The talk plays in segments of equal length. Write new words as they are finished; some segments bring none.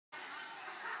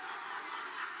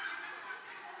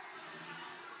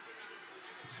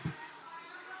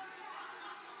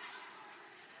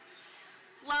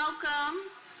welcome.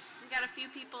 We got a few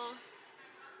people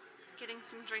getting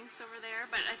some drinks over there,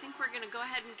 but I think we're going to go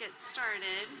ahead and get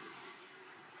started.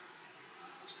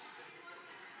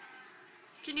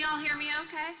 Can you all hear me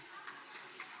okay?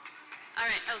 All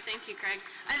right. Oh, thank you, Craig.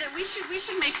 We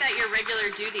should make that your regular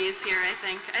duties here, I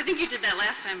think. I think you did that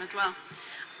last time as well.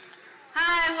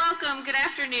 Hi, welcome. Good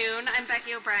afternoon. I'm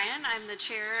Becky O'Brien. I'm the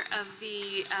chair of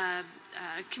the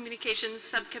Communications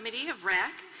Subcommittee of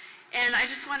RAC. And I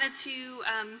just wanted to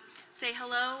say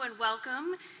hello and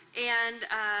welcome, and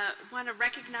want to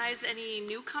recognize any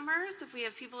newcomers. If we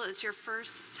have people, it's your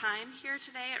first time here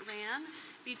today at RAN,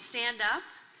 if you'd stand up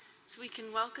so we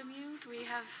can welcome you. We've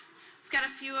got a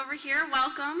few over here.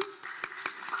 Welcome.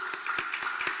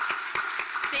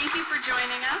 Thank you for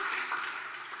joining us.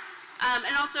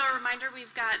 And also a reminder,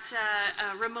 we've got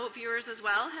remote viewers as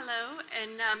well. Hello.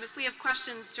 And if we have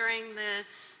questions during the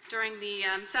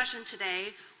session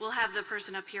today, we'll have the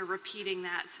person up here repeating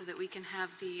that so that we can have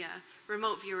the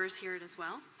remote viewers hear it as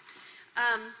well.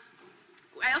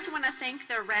 I also want to thank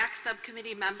the RAC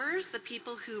subcommittee members, the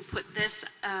people who put this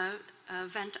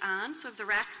event on. So if the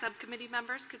RAC subcommittee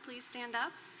members could please stand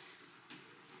up.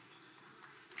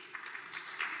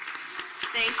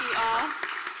 Thank you all.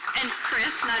 And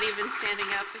Chris, not even standing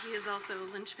up, but he is also a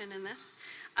linchpin in this.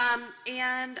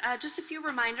 Just a few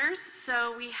reminders.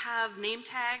 So we have name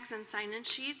tags and sign-in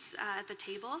sheets at the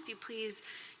table. If you please,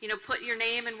 put your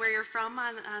name and where you're from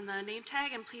on the name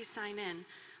tag, and please sign in.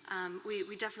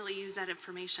 We definitely use that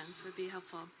information, so it would be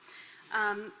helpful.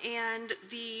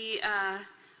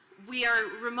 We are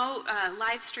remote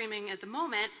live streaming at the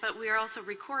moment, but we are also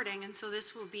recording, and so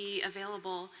this will be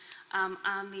available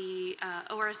on the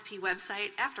ORSP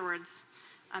website afterwards.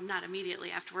 Not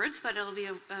immediately afterwards, but it'll be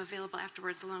available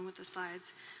afterwards along with the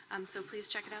slides. So please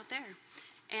check it out there.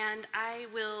 And I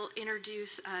will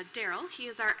introduce Daryl. He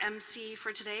is our MC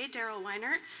for today, Daryl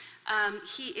Weinert.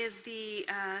 He is the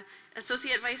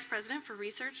Associate Vice President for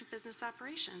Research and Business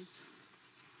Operations.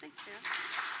 Thanks, Daryl.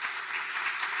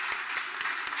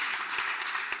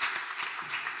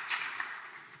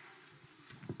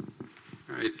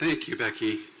 All right, thank you,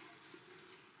 Becky.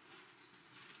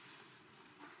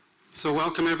 So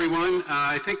welcome, everyone.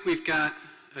 I think we've got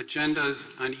agendas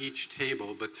on each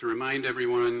table, but to remind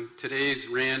everyone, today's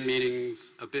RAN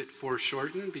meeting's a bit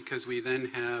foreshortened because we then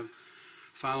have,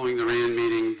 following the RAN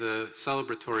meeting, the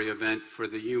celebratory event for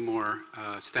the UMOR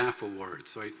Staff Award.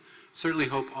 So I certainly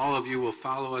hope all of you will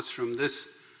follow us from this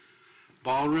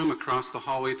ballroom across the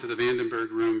hallway to the Vandenberg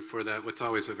room for that, what's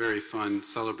always a very fun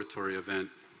celebratory event,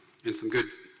 and some good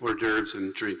hors d'oeuvres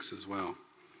and drinks as well.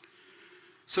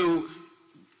 So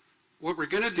what we're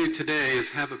going to do today is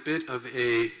have a bit of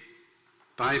a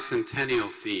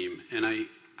bicentennial theme, and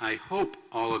I hope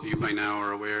all of you by now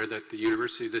are aware that the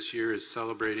university this year is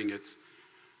celebrating its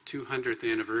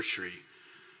 200th anniversary,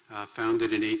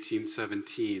 founded in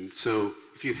 1817. So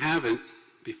if you haven't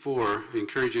before, I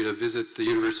encourage you to visit the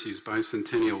university's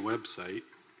bicentennial website.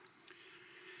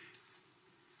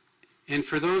 And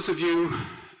for those of you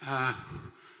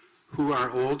who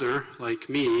are older, like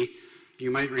me, you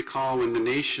might recall when the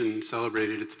nation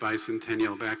celebrated its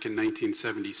bicentennial back in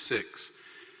 1976,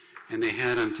 and they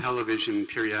had on television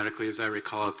periodically, as I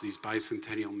recall it, these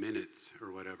bicentennial minutes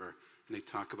or whatever, and they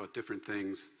talk about different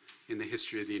things in the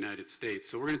history of the United States.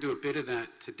 So we're going to do a bit of that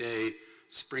today,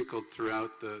 sprinkled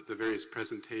throughout the various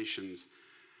presentations,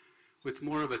 with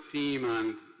more of a theme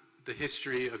on the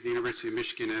history of the University of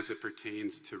Michigan as it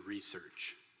pertains to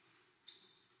research.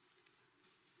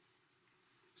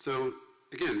 So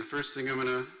again, the first thing I'm going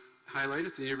to highlight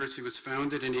is the university was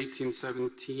founded in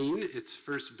 1817. Its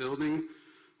first building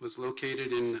was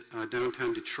located in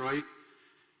downtown Detroit.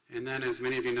 And then, as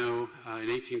many of you know, in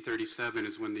 1837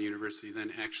 is when the university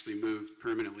then actually moved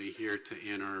permanently here to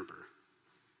Ann Arbor.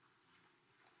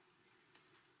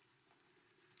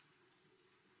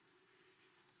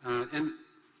 And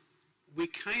we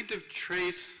kind of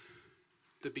trace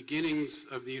the beginnings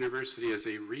of the university as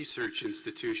a research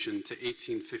institution to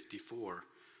 1854,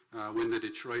 when the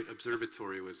Detroit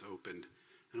Observatory was opened.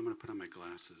 And I'm going to put on my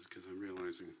glasses because I'm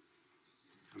realizing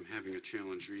I'm having a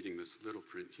challenge reading this little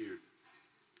print here.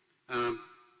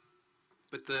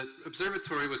 But the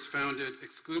observatory was founded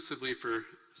exclusively for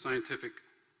scientific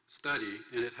study,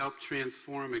 and it helped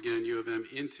transform, again, U of M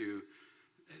into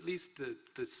at least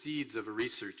the seeds of a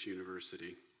research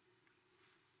university.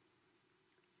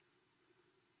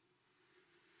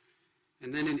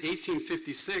 And then in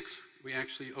 1856, we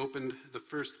actually opened the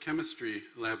first chemistry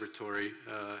laboratory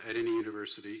at any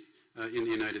university in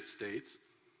the United States.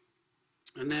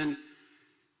 And then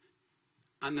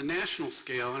On the national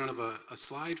scale, I don't have a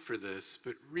slide for this,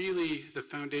 but really the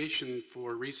Foundation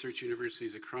for Research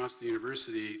Universities across the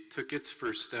university took its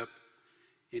first step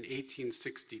in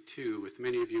 1862, with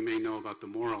many of you may know about the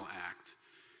Morrill Act,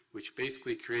 which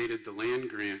basically created the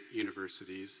land-grant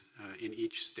universities in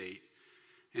each state.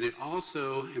 And it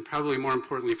also, and probably more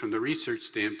importantly from the research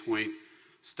standpoint,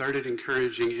 started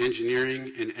encouraging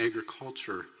engineering and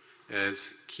agriculture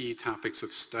as key topics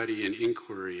of study and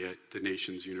inquiry at the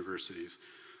nation's universities.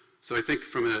 So I think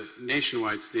from a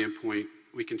nationwide standpoint,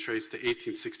 we can trace to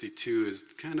 1862 as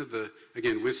kind of the,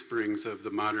 again, whisperings of the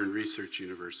modern research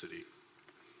university.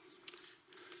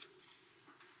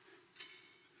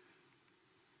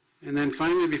 And then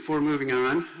finally, before moving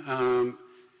on,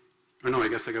 or no, I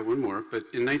guess I got one more, but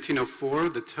in 1904,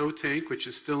 the tow tank, which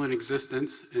is still in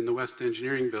existence in the West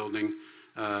Engineering Building,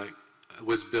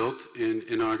 was built and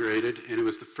inaugurated, and it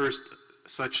was the first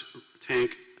such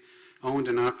tank owned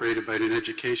and operated by an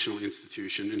educational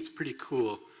institution, and it's pretty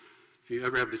cool. If you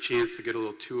ever have the chance to get a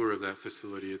little tour of that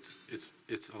facility, it's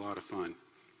a lot of fun.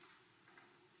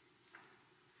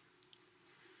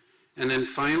 And then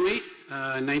finally,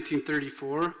 in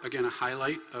 1934, again, a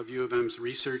highlight of U of M's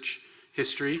research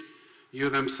history, U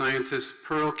of M scientists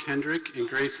Pearl Kendrick and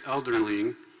Grace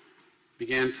Elderling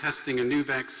began testing a new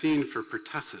vaccine for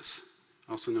pertussis,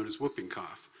 also known as whooping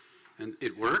cough. And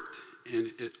it worked,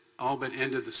 and it all but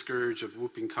ended the scourge of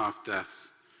whooping cough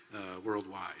deaths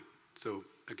worldwide. So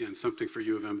again, something for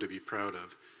U of M to be proud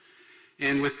of.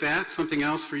 And with that, something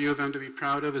else for U of M to be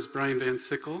proud of is Brian Van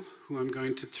Sickle, who I'm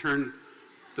going to turn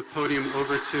the podium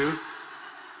over to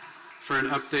for an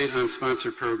update on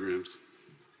sponsored programs.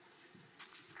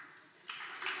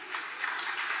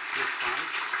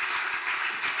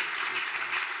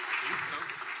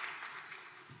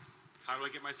 How do I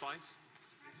get my slides?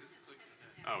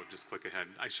 Oh, just click ahead.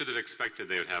 I should have expected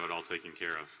they would have it all taken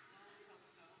care of.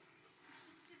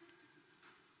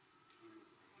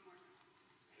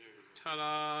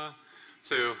 Ta-da!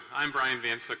 So I'm Brian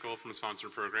Van Sickle from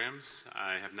Sponsored Programs.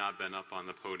 I have not been up on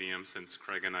the podium since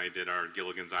Craig and I did our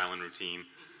Gilligan's Island routine.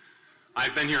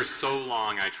 I've been here so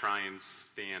long, I try and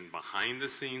stand behind the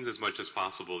scenes as much as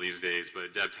possible these days,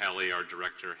 but Deb Talley, our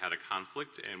director, had a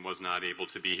conflict and was not able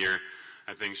to be here.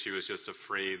 I think she was just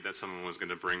afraid that someone was going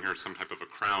to bring her some type of a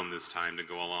crown this time to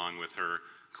go along with her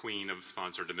Queen of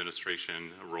Sponsored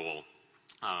Administration role.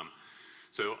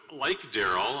 So like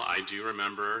Daryl, I do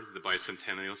remember the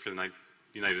bicentennial for the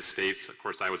United States. Of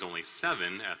course, I was only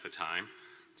 7 at the time.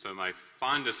 So my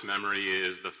fondest memory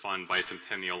is the fun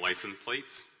bicentennial license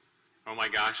plates. Oh my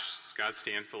gosh, Scott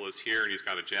Stanfill is here and he's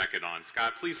got a jacket on.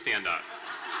 Scott, please stand up.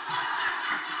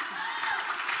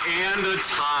 And a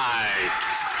tie.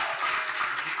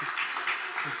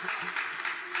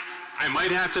 I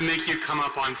might have to make you come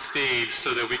up on stage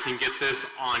so that we can get this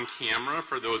on camera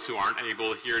for those who aren't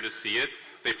able here to see it.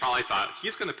 They probably thought,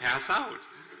 he's going to pass out.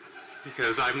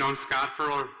 Because I've known Scott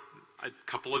for a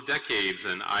couple of decades,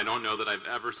 and I don't know that I've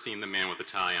ever seen the man with a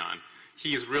tie on.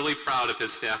 He's really proud of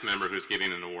his staff member who's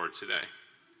getting an award today.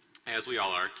 As we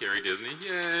all are, Carrie Disney.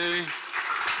 Yay!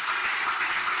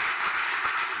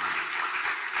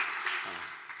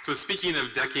 So speaking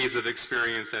of decades of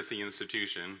experience at the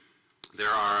institution, there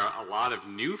are a lot of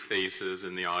new faces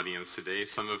in the audience today,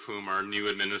 some of whom are new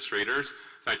administrators.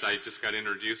 In fact, I just got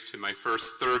introduced to my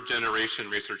first third-generation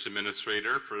research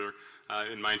administrator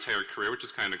in my entire career, which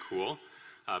is kind of cool.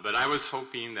 But I was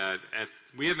hoping that if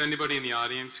we have anybody in the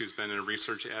audience who's been in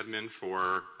research admin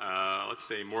for, let's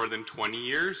say, more than 20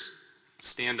 years,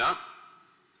 stand up.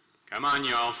 Come on,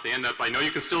 y'all, stand up. I know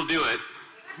you can still do it.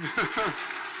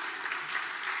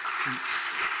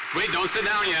 Wait, don't sit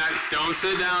down yet. Don't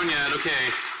sit down yet. Okay.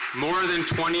 More than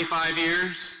 25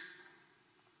 years?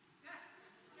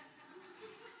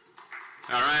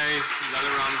 All right. Another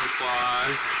round of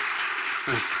applause.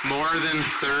 More than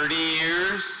 30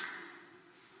 years?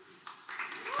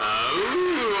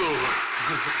 Oh.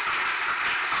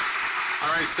 All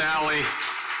right, Sally.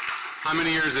 How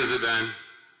many years has it been?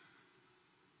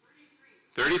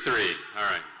 33. 33. All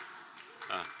right.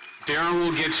 Darren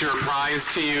will get your prize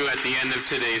to you at the end of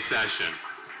today's session.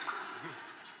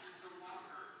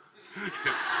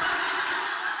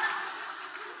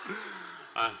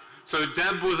 So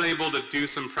Deb was able to do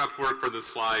some prep work for the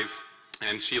slides,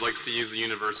 and she likes to use the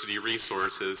university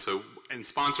resources. So in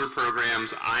sponsored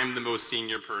programs, I'm the most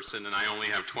senior person, and I only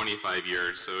have 25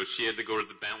 years. So she had to go to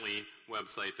the Bentley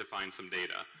website to find some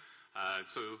data.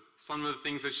 So some of the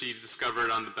things that she discovered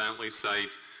on the Bentley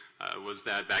site was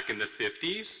that back in the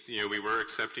 50s, we were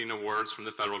accepting awards from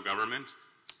the federal government.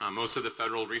 Most of the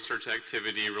federal research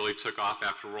activity really took off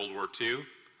after World War II.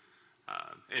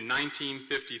 In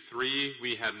 1953,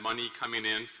 we had money coming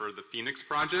in for the Phoenix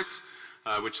Project,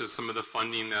 which is some of the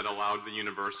funding that allowed the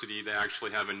university to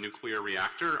actually have a nuclear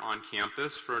reactor on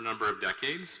campus for a number of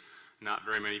decades. Not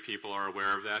very many people are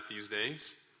aware of that these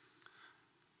days.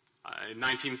 In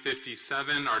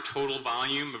 1957, our total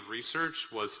volume of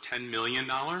research was $10 million.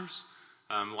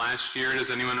 Last year, does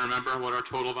anyone remember what our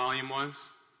total volume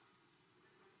was?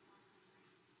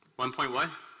 1 point what?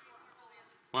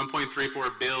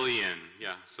 1.34 billion.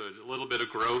 Yeah, so a little bit of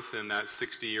growth in that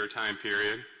 60-year time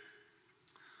period.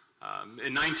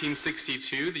 In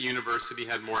 1962, the university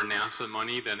had more NASA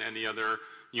money than any other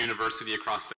university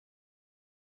across the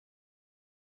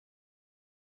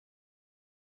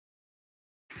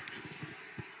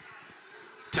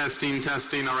Testing,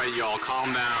 testing. All right, y'all,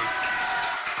 calm down.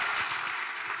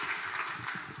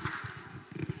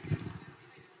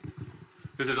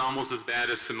 This is almost as bad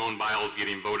as Simone Biles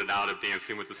getting voted out of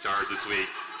Dancing with the Stars this week.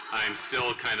 I'm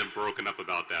still kind of broken up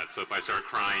about that, so if I start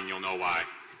crying, you'll know why.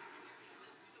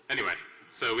 Anyway,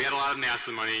 so we had a lot of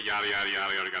NASA money, yada, yada,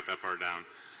 yada, yada, got that part down.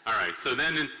 All right, so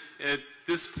then at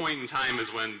this point in time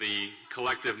is when the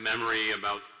collective memory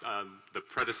about the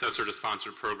predecessor to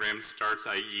sponsored programs starts,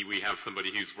 i.e. we have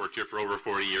somebody who's worked here for over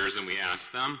 40 years and we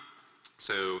ask them.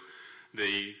 So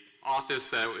the office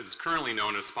that is currently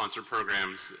known as sponsored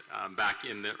programs back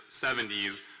in the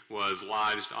 70s was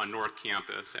lodged on North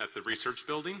Campus at the research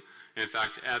building. In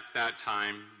fact, at that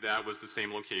time, that was the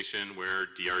same location where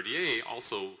DRDA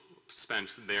also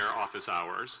spent their office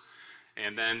hours.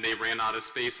 And then they ran out of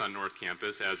space on North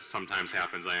Campus, as sometimes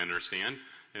happens, I understand.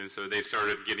 And so they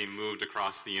started getting moved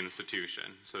across the institution.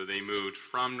 So they moved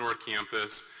from North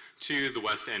Campus to the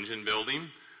West Engine building.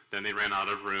 Then they ran out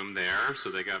of room there,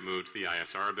 so they got moved to the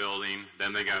ISR building.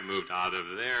 Then they got moved out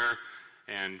of there.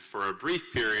 And for a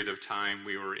brief period of time,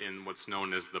 we were in what's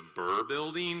known as the Burr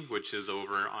building, which is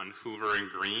over on Hoover and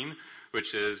Green,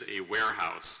 which is a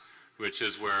warehouse, which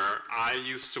is where I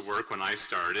used to work when I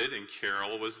started, and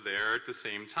Carol was there at the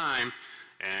same time.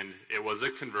 And it was a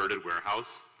converted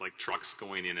warehouse, like trucks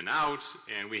going in and out,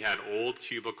 and we had old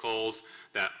cubicles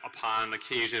that upon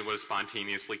occasion would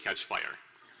spontaneously catch fire.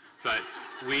 But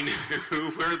we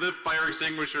knew where the fire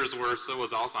extinguishers were, so it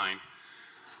was all fine.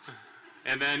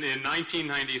 And then in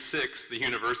 1996, the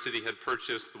university had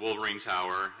purchased the Wolverine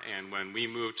Tower, and when we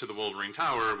moved to the Wolverine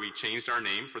Tower, we changed our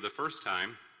name for the first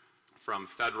time from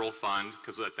federal fund,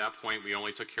 because at that point we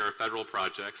only took care of federal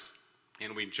projects,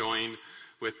 and we joined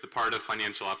with the part of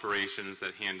financial operations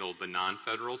that handled the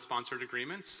non-federal sponsored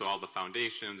agreements, so all the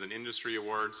foundations and industry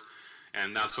awards,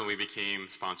 and that's when we became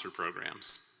sponsored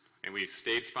programs. And we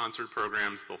stayed sponsored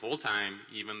programs the whole time,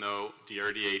 even though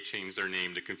DRDA changed their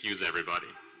name to confuse everybody.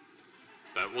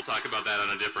 But we'll talk about that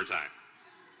on a different time.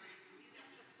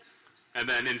 And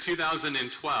then in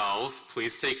 2012,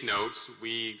 please take note,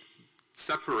 we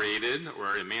separated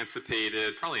or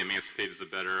emancipated, probably emancipated is a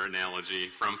better analogy,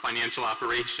 from financial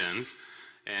operations.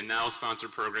 And now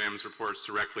sponsored programs reports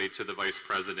directly to the vice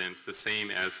president, the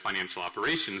same as financial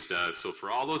operations does. So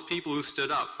for all those people who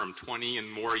stood up from 20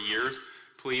 and more years,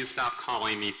 please stop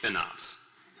calling me FinOps,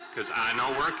 because I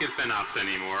don't work at FinOps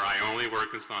anymore. I only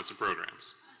work in sponsored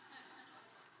programs.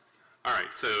 All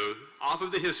right, so off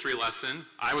of the history lesson,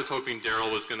 I was hoping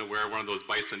Daryl was going to wear one of those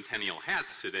bicentennial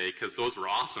hats today, because those were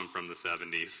awesome from the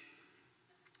 70s.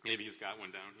 Maybe he's got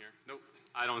one down here. Nope,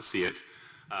 I don't see it.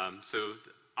 So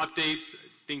update,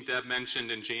 I think Deb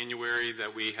mentioned in January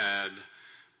that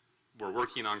we're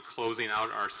working on closing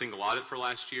out our single audit for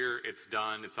last year. It's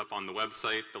done, it's up on the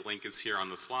website. The link is here on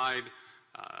the slide.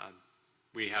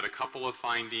 We had a couple of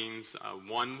findings,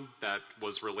 one that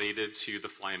was related to the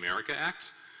Fly America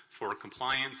Act for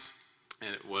compliance,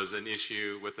 and it was an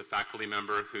issue with a faculty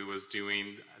member who was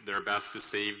doing their best to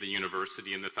save the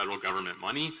university and the federal government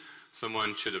money.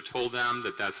 Someone should have told them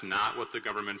that that's not what the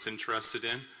government's interested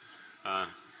in.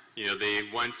 You know, they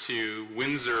went to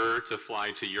Windsor to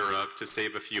fly to Europe to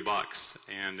save a few bucks,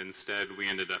 and instead we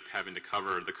ended up having to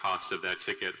cover the cost of that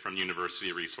ticket from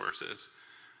university resources.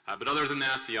 But other than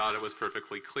that, the audit was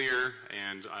perfectly clear,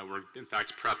 and we're in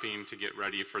fact prepping to get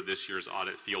ready for this year's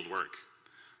audit field work.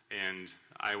 And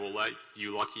I will let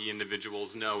you lucky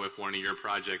individuals know if one of your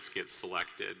projects gets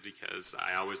selected, because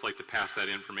I always like to pass that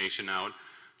information out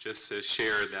just to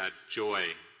share that joy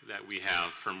that we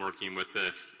have from working with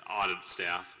the audit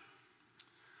staff.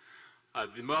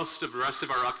 Most of the rest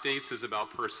of our updates is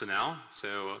about personnel.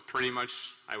 So pretty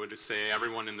much I would just say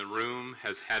everyone in the room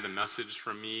has had a message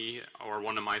from me or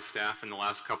one of my staff in the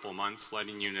last couple of months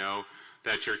letting you know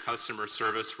that your customer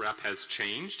service rep has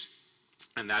changed.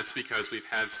 And that's because we've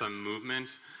had some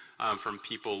movement from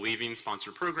people leaving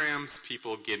sponsored programs,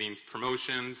 people getting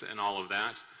promotions and all of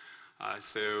that.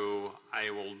 So I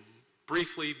will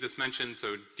briefly just mention,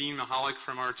 so Dean Mahalik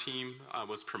from our team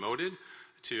was promoted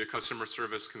to a customer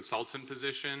service consultant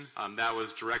position. That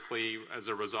was directly as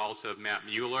a result of Matt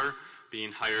Mueller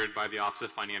being hired by the Office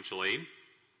of Financial Aid.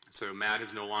 So Matt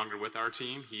is no longer with our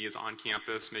team. He is on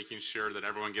campus making sure that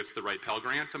everyone gets the right Pell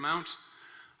Grant amount.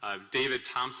 David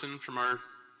Thompson from our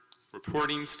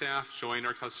reporting staff joined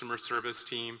our customer service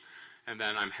team. And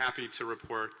then I'm happy to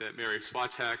report that Mary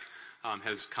Swatek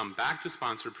has come back to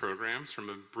sponsored programs from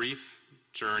a brief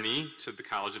journey to the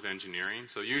College of Engineering.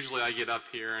 So usually I get up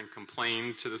here and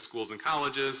complain to the schools and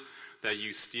colleges that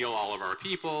you steal all of our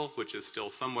people, which is still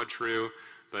somewhat true,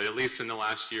 but at least in the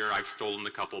last year I've stolen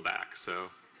a couple back.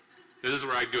 So this is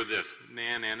where I do this.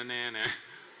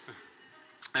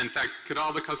 In fact, could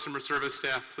all the customer service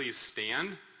staff please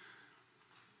stand?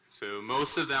 So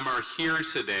most of them are here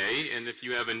today, and if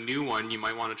you have a new one, you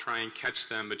might want to try and catch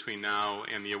them between now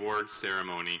and the awards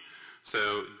ceremony.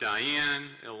 So Diane,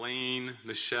 Elaine,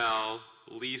 Michelle,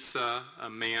 Lisa,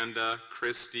 Amanda,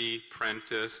 Christy,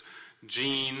 Prentice,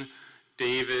 Jean,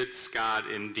 David, Scott,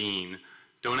 and Dean.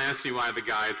 Don't ask me why the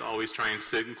guys always try and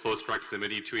sit in close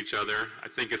proximity to each other. I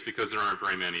think it's because there aren't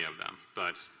very many of them.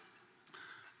 But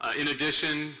in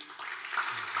addition,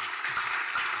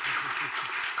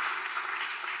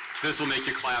 this will make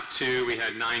you clap too. We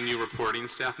had 9 new reporting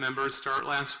staff members start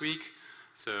last week.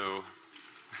 So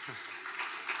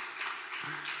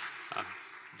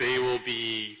they will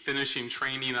be finishing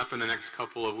training up in the next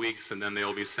couple of weeks, and then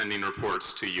they'll be sending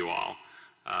reports to you all.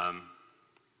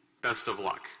 Best of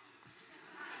luck.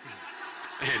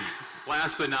 And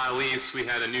last but not least, we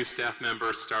had a new staff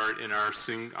member start in our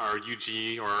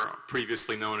UG, or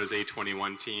previously known as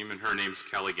A21 team, and her name's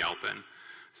Kelly Galpin.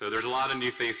 So there's a lot of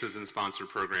new faces in sponsored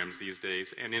programs these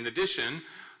days. And in addition,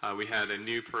 we had a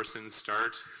new person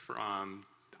start from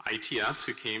ITS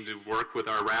who came to work with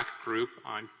our RAC group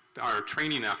on our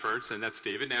training efforts, and that's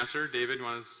David Nasser. David, you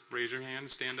want to raise your hand,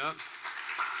 stand up?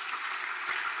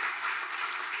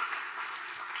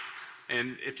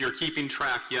 And if you're keeping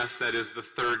track, yes, that is the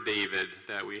third David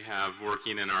that we have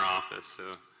working in our office. So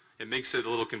it makes it a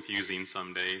little confusing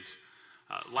some days.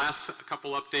 Last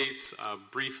couple updates,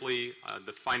 briefly,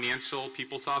 the financial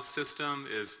PeopleSoft system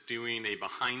is doing a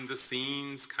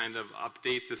behind-the-scenes kind of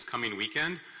update this coming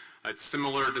weekend. It's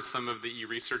similar to some of the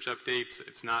e-research updates.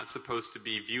 It's not supposed to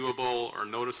be viewable or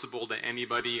noticeable to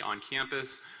anybody on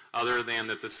campus, other than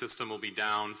that the system will be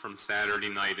down from Saturday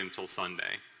night until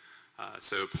Sunday.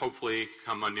 So hopefully,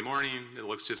 come Monday morning, it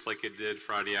looks just like it did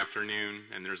Friday afternoon,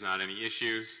 and there's not any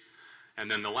issues. And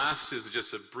then the last is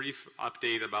just a brief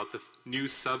update about the new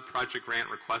sub-project grant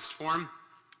request form.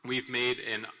 We've made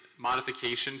a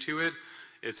modification to it.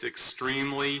 It's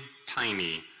extremely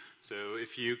tiny. So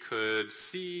if you could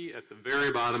see at the very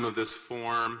bottom of this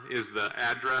form is the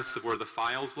address of where the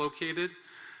file's located,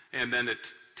 and then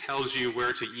it tells you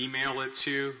where to email it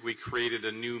to. We created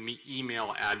a new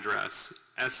email address,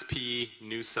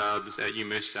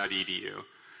 spnewsubs@umich.edu.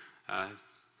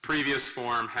 Previous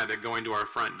form had it going to our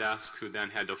front desk, who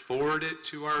then had to forward it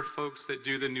to our folks that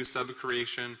do the new sub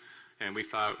creation, and we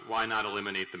thought, why not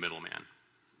eliminate the middleman?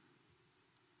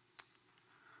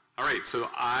 All right, so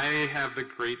I have the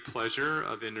great pleasure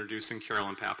of introducing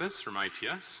Carolyn Pappas from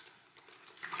ITS.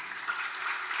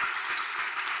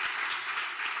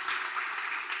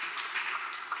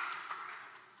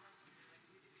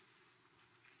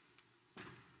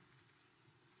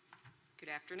 Good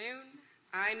afternoon.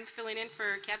 I'm filling in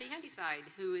for Kathy Handyside,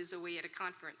 who is away at a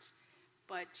conference,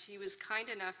 but she was kind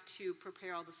enough to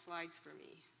prepare all the slides for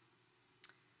me.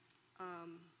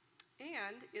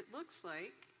 And it looks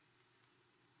like,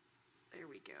 there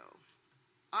we go.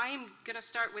 I'm going to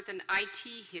start with an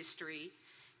IT history,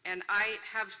 and I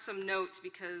have some notes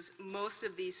because most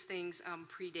of these things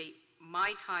predate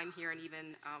my time here and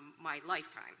even my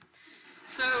lifetime.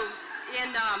 So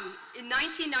in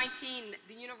 1919,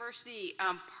 the university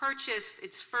purchased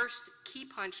its first key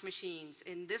punch machines,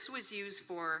 and this was used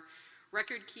for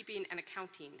record keeping and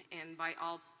accounting, and by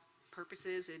all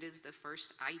purposes, it is the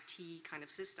first IT kind of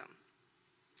system.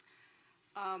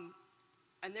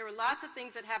 And there were lots of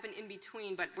things that happened in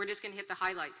between, but we're just going to hit the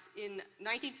highlights. In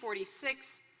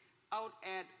 1946, out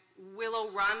at Willow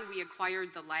Run, we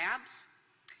acquired the labs.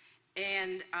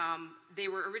 And they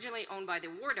were originally owned by the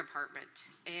War Department.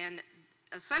 And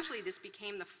essentially, this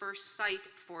became the first site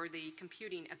for the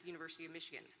computing at the University of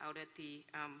Michigan, out at the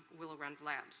Willow Run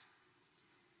Labs.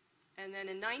 And then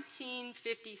in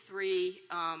 1953,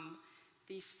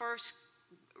 the first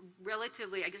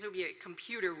relatively, I guess it would be a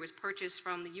computer, was purchased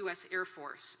from the U.S. Air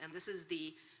Force. And this is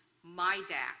the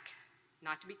MIDAC,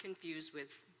 not to be confused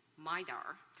with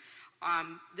MIDAR.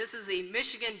 This is a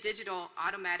Michigan Digital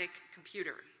Automatic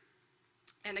Computer.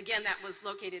 And again, that was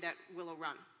located at Willow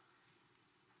Run.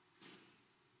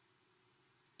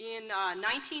 In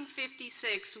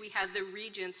 1956, we had the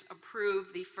Regents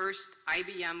approve the first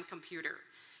IBM computer.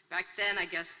 Back then, I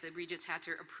guess the Regents had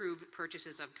to approve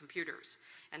purchases of computers.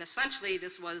 And essentially,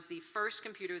 this was the first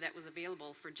computer that was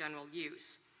available for general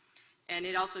use. And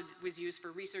it also was used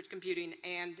for research computing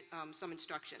and some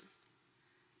instruction.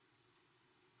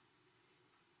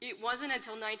 It wasn't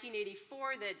until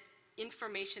 1984 that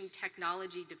Information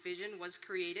Technology Division was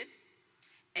created.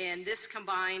 And this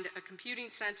combined a computing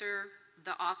center,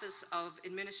 the Office of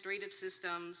Administrative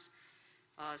Systems,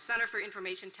 Center for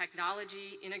Information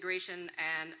Technology Integration,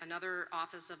 and another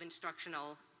Office of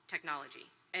Instructional Technology.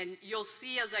 And you'll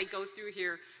see as I go through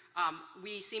here,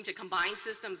 we seem to combine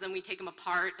systems, then we take them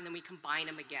apart, and then we combine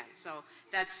them again. So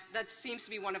that seems to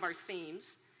be one of our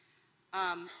themes.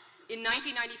 In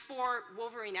 1994,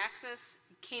 Wolverine Access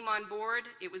came on board.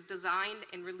 It was designed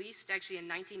and released actually in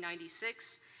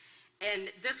 1996.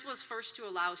 And this was first to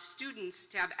allow students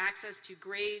to have access to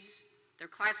grades, their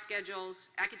class schedules,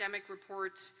 academic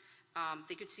reports.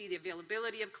 They could see the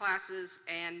availability of classes,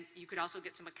 and you could also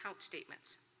get some account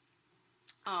statements.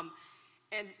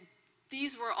 And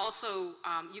these were also,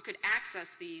 you could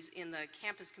access these in the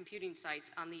campus computing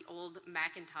sites on the old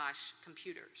Macintosh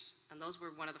computers. And those were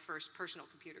one of the first personal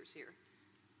computers here.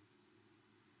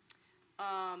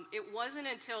 It wasn't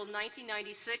until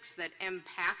 1996 that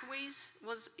M-Pathways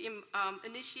was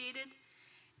initiated.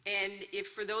 And if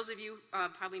for those of you,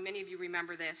 probably many of you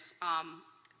remember this,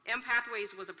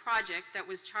 M-Pathways was a project that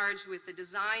was charged with the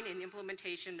design and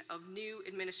implementation of new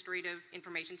administrative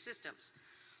information systems.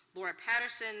 Laura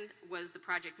Patterson was the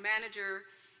project manager,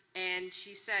 and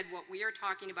she said what we are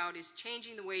talking about is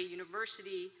changing the way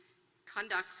university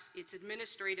conducts its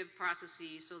administrative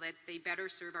processes so that they better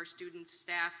serve our students,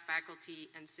 staff, faculty,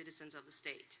 and citizens of the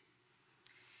state.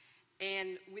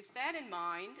 And with that in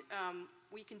mind,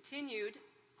 we continued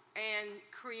and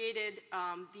created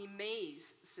the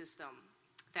Maze system.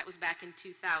 That was back in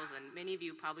 2000. Many of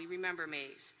you probably remember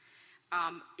Maze.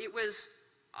 It was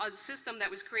a system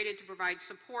that was created to provide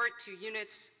support to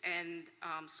units and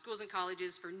schools and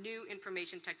colleges for new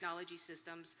information technology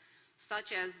systems,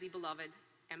 such as the beloved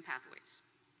M-Pathways.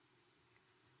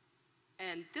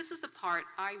 And this is the part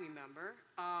I remember.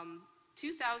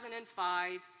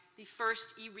 2005, the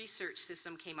first e-research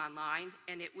system came online,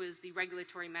 and it was the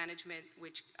regulatory management,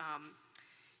 which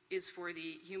is for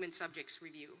the human subjects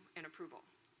review and approval.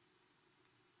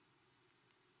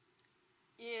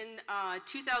 In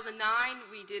 2009,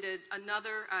 we did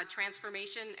another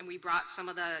transformation, and we brought some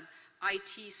of the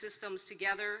IT systems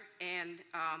together, and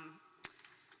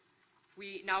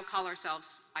we now call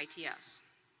ourselves ITS.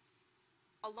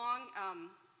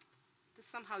 This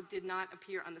somehow did not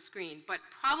appear on the screen, but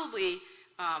probably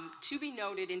to be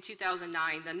noted in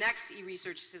 2009, the next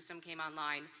e-research system came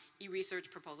online, e-research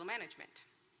proposal management.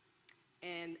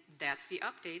 And that's the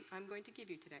update I'm going to give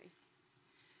you today.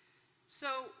 So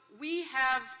we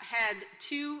have had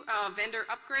 2 vendor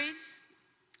upgrades,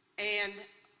 and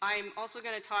I'm also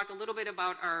going to talk a little bit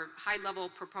about our high-level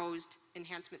proposed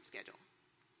enhancement schedule.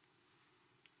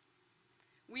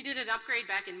 We did an upgrade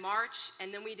back in March,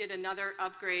 and then we did another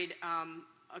upgrade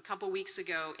a couple weeks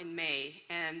ago in May,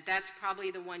 and that's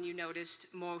probably the one you noticed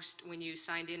most when you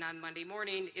signed in on Monday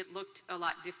morning. It looked a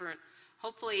lot different.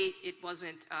 Hopefully it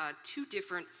wasn't too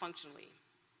different functionally.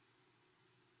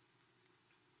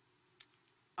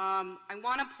 I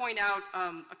want to point out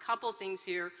a couple things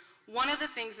here. One of the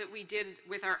things that we did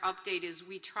with our update is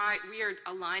we are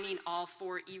aligning all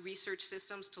 4 e-research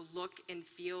systems to look and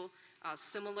feel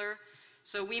similar.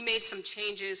 So we made some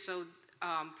changes so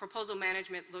proposal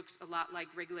management looks a lot like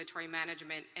regulatory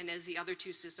management, and as the other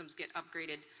 2 systems get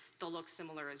upgraded, they'll look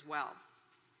similar as well.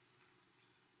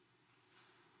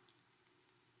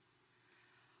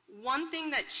 One thing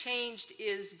that changed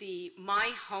is the My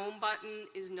Home button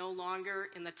is no longer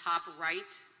in the top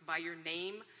right by your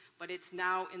name, but it's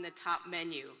now in the top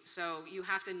menu. So you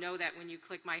have to know that when you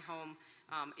click My Home,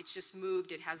 it's just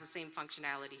moved. It has the same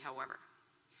functionality, however.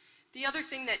 The other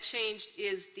thing that changed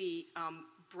is the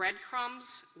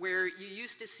breadcrumbs, where you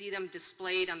used to see them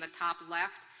displayed on the top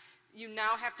left. You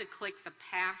now have to click the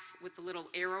path with the little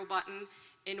arrow button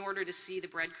in order to see the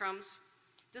breadcrumbs.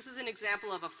 This is an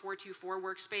example of a 424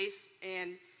 workspace,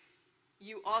 and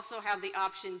you also have the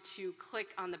option to click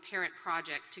on the parent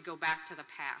project to go back to the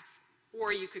path,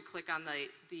 or you could click on the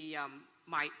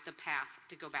path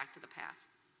to go back to the path.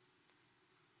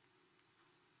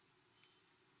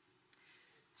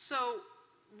 So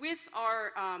with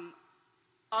our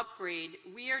upgrade.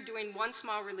 We are doing one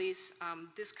small release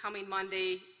this coming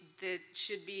Monday that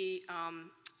should be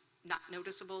not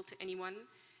noticeable to anyone.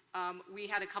 We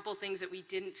had a couple things that we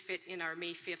didn't fit in our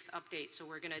May 5th update, so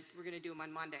we're gonna do them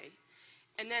on Monday.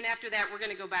 And then after that, we're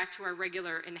gonna go back to our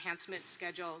regular enhancement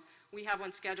schedule. We have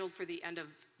one scheduled for the end of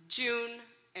June,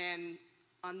 and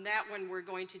on that one, we're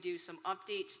going to do some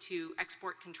updates to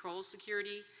export control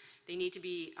security. They need to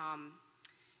be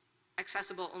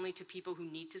accessible only to people who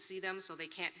need to see them, so they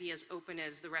can't be as open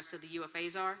as the rest of the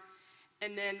UFAs are.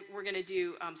 And then we're going to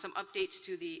do some updates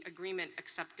to the Agreement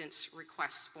Acceptance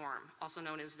Request form, also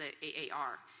known as the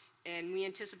AAR. And we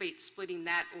anticipate splitting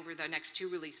that over the next 2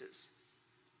 releases.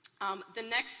 The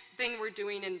next thing we're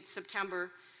doing in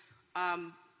September,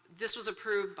 this was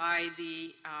approved by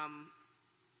the,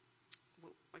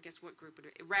 I guess what group would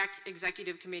it be? RAC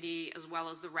Executive Committee, as well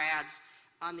as the RADS,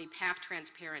 on the PAF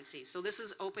transparency. So this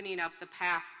is opening up the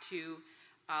PAF to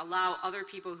allow other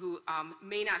people who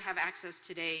may not have access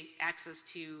today, access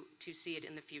to see it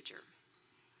in the future.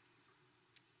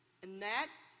 And that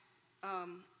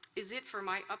is it for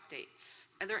my updates.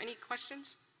 Are there any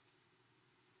questions?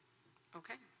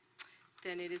 Okay.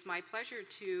 Then it is my pleasure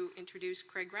to introduce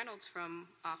Craig Reynolds from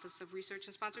Office of Research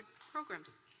and Sponsored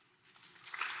Programs.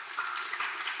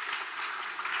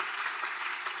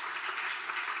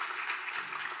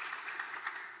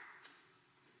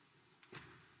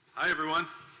 Hi, everyone.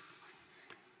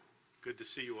 Good to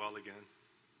see you all again.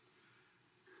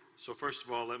 So first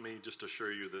of all, let me just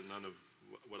assure you that none of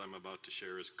what I'm about to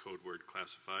share is code word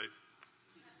classified.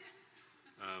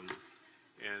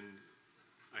 And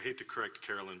I hate to correct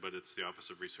Carolyn, but it's the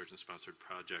Office of Research and Sponsored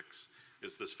Projects.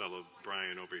 It's this fellow,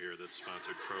 Brian, over here that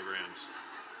sponsored programs.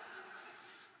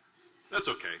 That's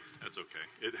okay. That's okay.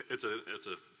 It's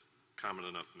a common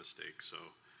enough mistake. So.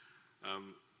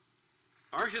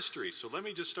 Our history, so let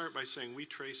me just start by saying we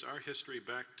trace our history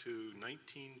back to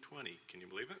 1920. Can you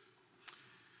believe it?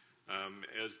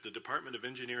 As the Department of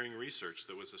Engineering Research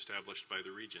that was established by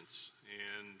the Regents,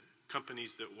 and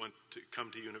companies that want to come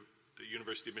to the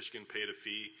University of Michigan paid a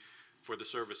fee for the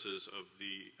services of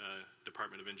the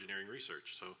Department of Engineering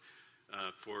Research, so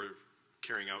for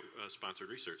carrying out sponsored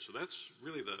research. So that's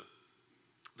really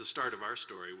the start of our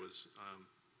story was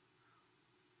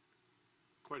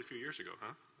quite a few years ago,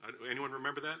 huh? Anyone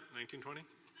remember that, 1920?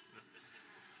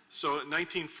 So in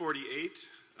 1948,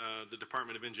 the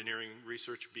Department of Engineering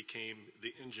Research became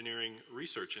the Engineering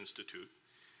Research Institute.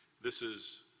 This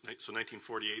is, so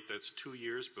 1948, that's 2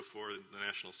 years before the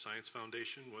National Science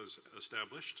Foundation was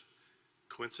established.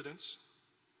 Coincidence?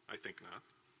 I think not.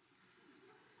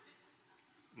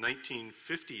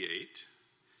 1958,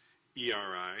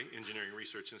 ERI, Engineering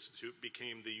Research Institute,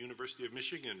 became the University of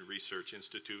Michigan Research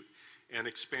Institute and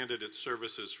expanded its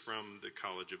services from the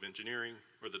College of Engineering,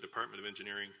 or the Department of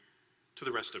Engineering, to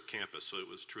the rest of campus. So it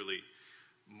was truly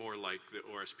more like the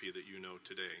ORSP that you know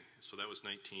today. So that was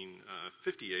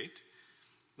 1958.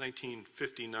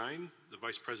 1959, the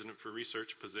Vice President for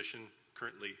Research position,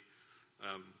 currently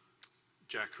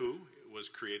Jack Hu, was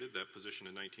created, that position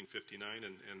in 1959,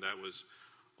 and that was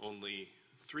only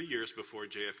 3 years before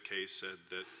JFK said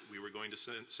that we were going to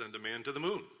send a man to the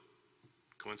moon.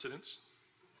 Coincidence?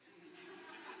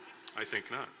 I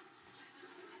think not.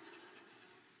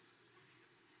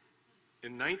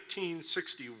 In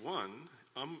 1961,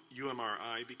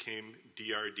 UMRI became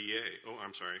DRDA. Oh,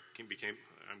 I'm sorry,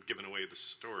 I'm giving away the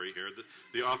story here.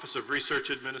 The Office of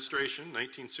Research Administration,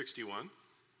 1961.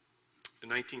 In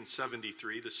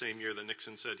 1973, the same year that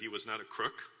Nixon said he was not a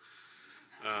crook,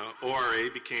 ORA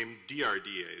became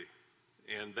DRDA,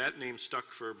 and that name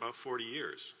stuck for about 40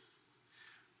 years.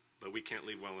 But we can't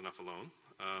leave well enough alone.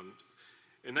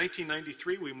 In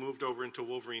 1993, we moved over into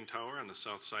Wolverine Tower on the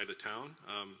south side of town.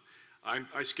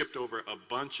 I skipped over a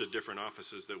bunch of different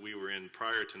offices that we were in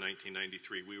prior to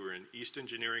 1993. We were in East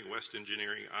Engineering, West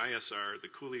Engineering, ISR, the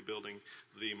Cooley Building,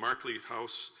 the Markley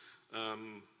House. I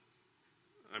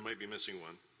might be missing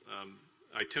one.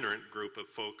 Itinerant group of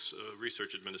folks,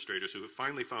 research administrators, who have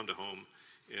finally found a home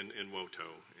in WOTO,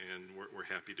 and we're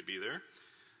happy to be there.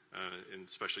 And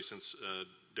especially since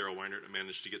Daryl Weinert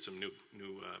managed to get some new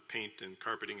paint and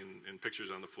carpeting and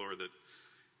pictures on the floor that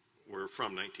were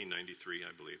from 1993,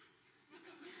 I believe.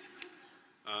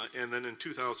 And then in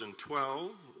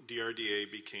 2012,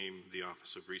 DRDA became the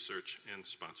Office of Research and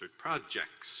Sponsored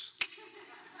Projects.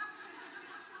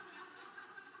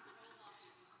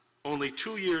 Only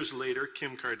 2 years later,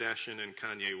 Kim Kardashian and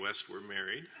Kanye West were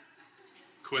married.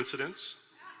 Coincidence?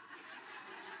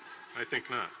 I think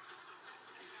not.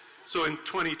 So in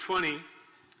 2020,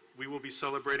 we will be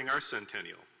celebrating our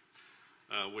centennial.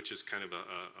 which is kind of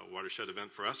a watershed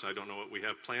event for us. I don't know what we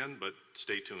have planned, but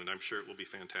stay tuned. I'm sure it will be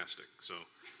fantastic. So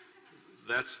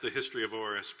that's the history of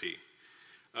ORSP.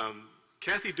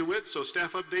 Kathy DeWitt, so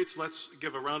staff updates. Let's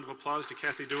give a round of applause to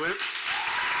Kathy DeWitt.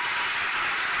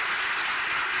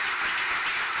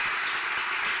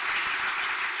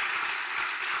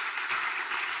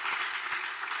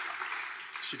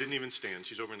 She didn't even stand.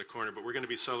 She's over in the corner, but we're going to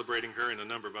be celebrating her and a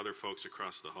number of other folks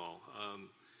across the hall.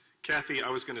 Kathy, I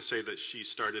was going to say that she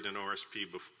started in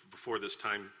ORSP before this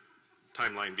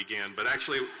timeline began, but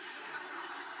actually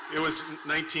it was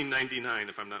 1999,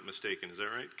 if I'm not mistaken. Is that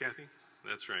right, Kathy?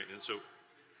 That's right. And so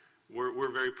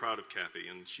we're very proud of Kathy,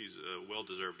 and she's a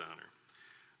well-deserved honor.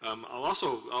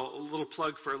 A little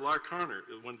plug for Lark Harner,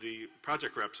 one of the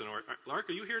project reps in Lark,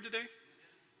 are you here today?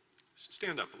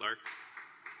 Stand up, Lark.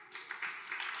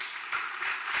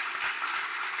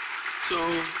 So,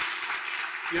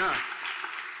 yeah,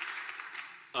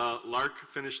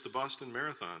 Lark finished the Boston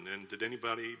Marathon, and did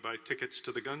anybody buy tickets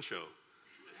to the gun show?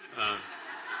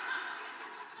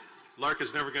 Lark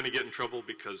is never going to get in trouble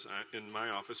in my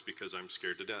office because I'm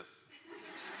scared to death.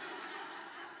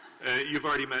 You've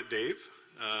already met Dave,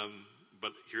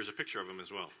 but here's a picture of him as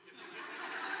well.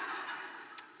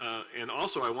 And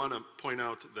also I want to point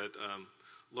out that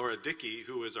Laura Dickey,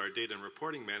 who is our data and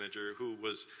reporting manager, who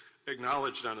was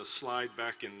acknowledged on a slide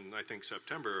back in, I think,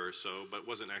 September or so, but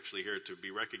wasn't actually here to be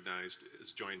recognized,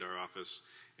 has joined our office.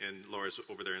 And Laura's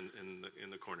over there in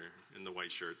the corner in the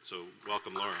white shirt. So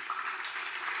welcome, Laura.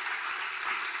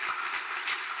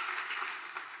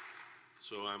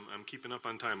 So I'm keeping up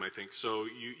on time, I think. So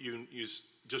you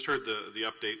just heard the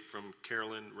update from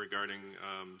Carolyn regarding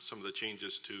some of the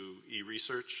changes to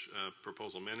e-research,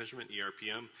 proposal management,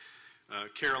 ERPM.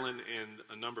 Carolyn and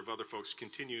a number of other folks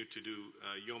continue to do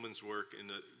yeoman's work in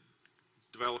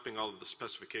developing all of the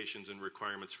specifications and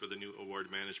requirements for the new award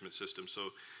management system. So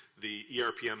the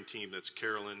ERPM team, that's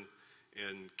Carolyn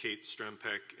and Kate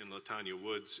Strempek and LaTanya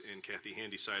Woods and Kathy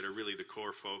Handyside, are really the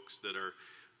core folks that are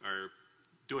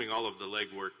doing all of the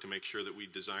legwork to make sure that we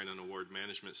design an award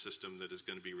management system that is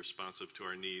going to be responsive to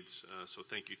our needs. So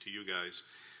thank you to you guys.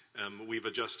 We've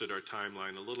adjusted our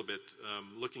timeline a little bit,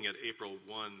 looking at April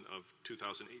 1 of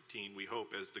 2018, we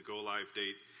hope, as the go-live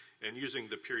date, and using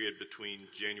the period between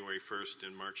January 1st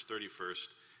and March 31st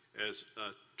as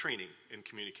training in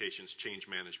communications change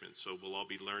management. So we'll all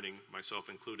be learning, myself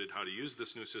included, how to use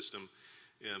this new system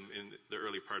in the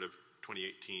early part of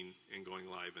 2018 and going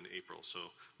live in April. So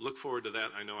look forward to that.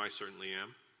 I know I certainly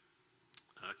am.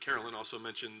 Carolyn also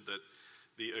mentioned that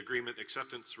the agreement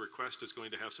acceptance request is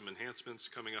going to have some enhancements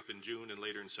coming up in June and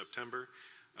later in September.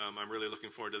 I'm really looking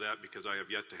forward to that because I have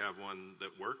yet to have one that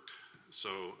worked. So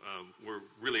we're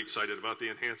really excited about the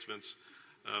enhancements.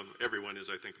 Everyone is,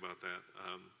 I think, about that.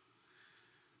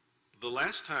 The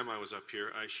last time I was up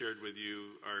here, I shared with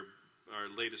you our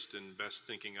latest and best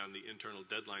thinking on the internal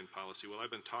deadline policy. Well,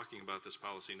 I've been talking about this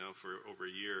policy now for over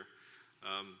a year.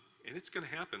 And it's going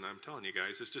to happen, I'm telling you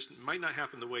guys. It just might not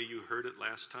happen the way you heard it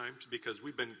last time, because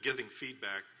we've been getting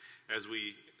feedback as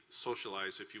we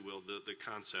socialize, if you will, the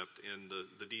concept and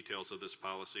the details of this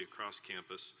policy across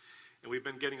campus. And we've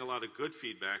been getting a lot of good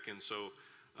feedback, and so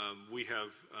we have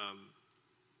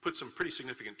put some pretty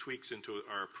significant tweaks into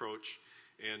our approach,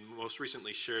 and most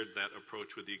recently shared that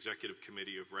approach with the executive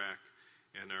committee of RAC,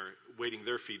 and are waiting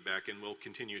their feedback, and we'll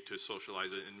continue to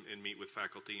socialize it and meet with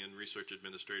faculty and research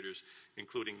administrators,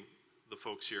 including the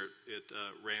folks here at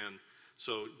RAN.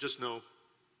 So just know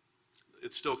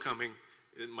it's still coming.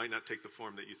 It might not take the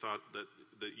form that you thought that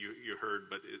you heard,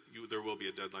 but there will be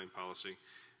a deadline policy.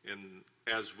 And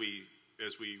as we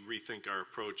rethink our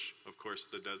approach, of course,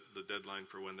 the deadline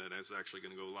for when that is actually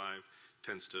going to go live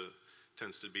tends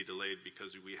to be delayed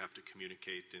because we have to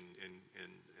communicate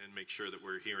and make sure that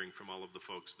we're hearing from all of the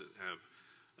folks that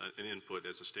have an input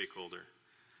as a stakeholder.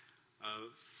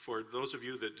 For those of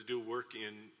you that do work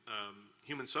in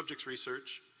human subjects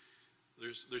research,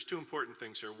 there's two important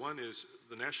things here. One is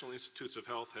the National Institutes of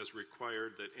Health has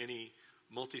required that any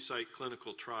multi-site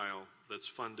clinical trial that's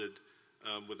funded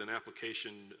with an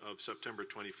application of September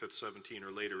 25th, 17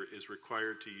 or later is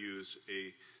required to use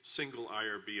a single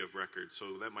IRB of record.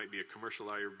 So that might be a commercial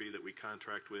IRB that we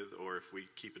contract with, or if we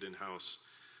keep it in-house.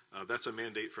 That's a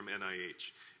mandate from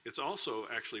NIH. It's also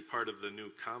actually part of the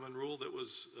new common rule that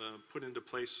was put into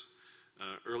place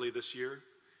early this year,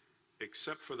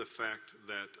 except for the fact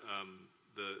that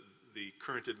the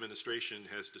current administration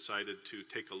has decided to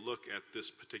take a look at this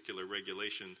particular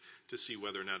regulation to see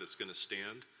whether or not it's going to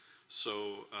stand.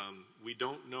 So we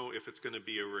don't know if it's going to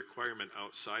be a requirement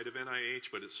outside of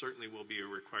NIH, but it certainly will be a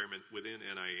requirement within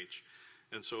NIH.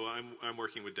 And so I'm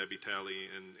working with Debbie Talley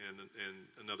and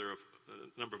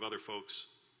a number of other folks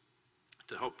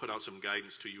to help put out some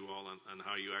guidance to you all on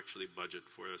how you actually budget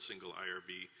for a single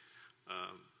IRB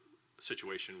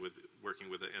situation with working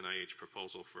with the NIH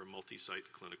proposal for a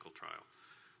multi-site clinical trial.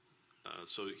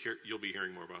 So here, you'll be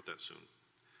hearing more about that soon.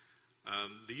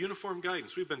 The uniform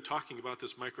guidance, we've been talking about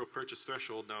this micro purchase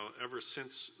threshold now ever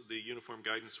since the uniform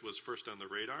guidance was first on the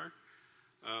radar.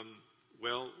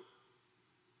 Well,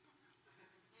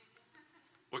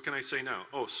 what can I say now?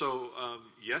 Oh, so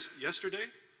yesterday?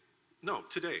 No,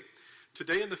 today.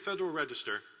 Today in the Federal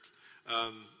Register,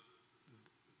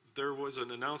 there was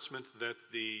an announcement that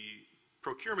the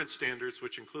procurement standards,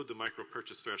 which include the micro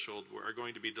purchase threshold, are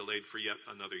going to be delayed for yet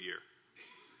another year.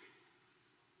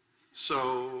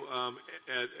 So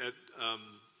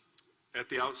at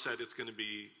the outset, it's going to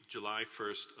be July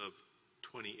 1st of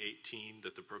 2018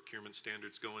 that the procurement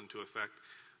standards go into effect.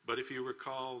 But if you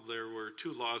recall, there were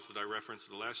two laws that I referenced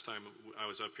the last time I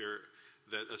was up here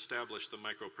that established the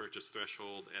micro purchase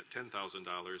threshold at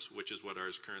 $10,000, which is what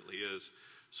ours currently is.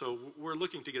 So we're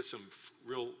looking to get some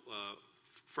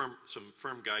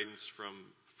firm guidance from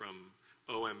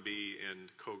OMB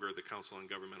and COGR, the Council on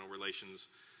Governmental Relations,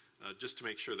 just to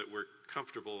make sure that we're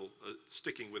comfortable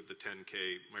sticking with the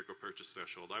 10K micro purchase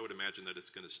threshold. I would imagine that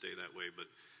it's going to stay that way, but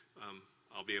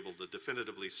I'll be able to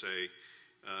definitively say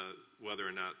whether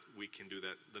or not we can do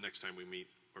that the next time we meet,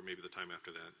 or maybe the time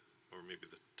after that, or maybe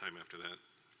the time after that.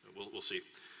 We'll see.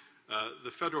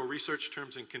 The federal research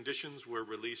terms and conditions were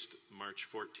released March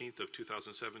 14th of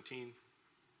 2017.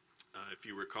 If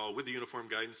you recall, with the uniform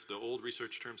guidance, the old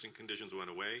research terms and conditions went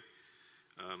away,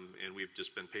 and we've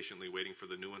just been patiently waiting for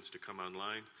the new ones to come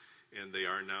online, and they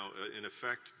are now in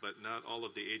effect, but not all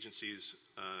of the agencies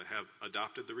have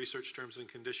adopted the research terms and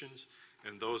conditions,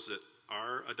 and those that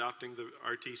are adopting the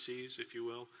RTCs, if you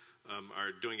will,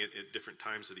 are doing it at different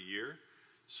times of the year.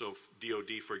 So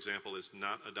DOD, for example, is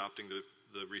not adopting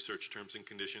the research terms and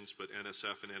conditions, but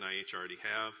NSF and NIH already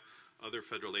have. Other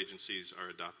federal agencies are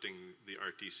adopting the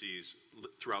RTCs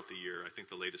throughout the year, I think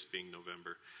the latest being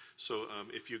November. So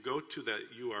if you go to that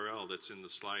URL that's in the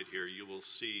slide here, you will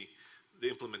see the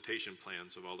implementation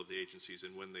plans of all of the agencies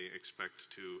and when they expect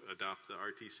to adopt the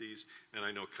RTCs. And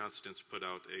I know Constance put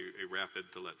out a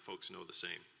rapid to let folks know the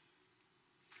same.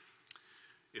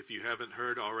 If you haven't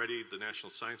heard already, the National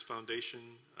Science Foundation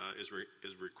is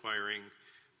requiring,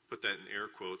 put that in air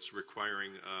quotes,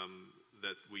 requiring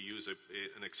that we use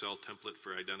an Excel template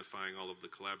for identifying all of the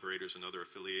collaborators and other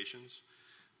affiliations.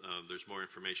 There's more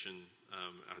information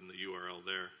on the URL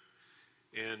there.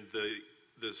 And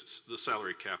the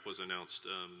salary cap was announced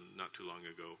not too long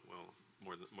ago, well,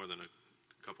 more than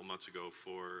a couple months ago,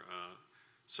 for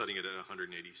setting it at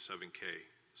 187K.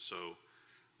 So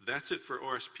that's it for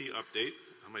OSP update.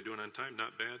 Am I doing on time?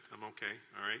 Not bad. I'm okay.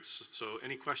 All right. So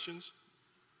any questions?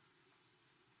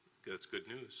 That's good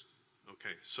news.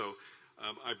 Okay. So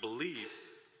I believe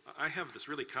I have this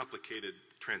really complicated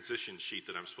transition sheet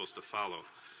that I'm supposed to follow.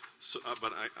 So,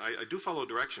 but I do follow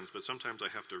directions, but sometimes I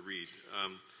have to read.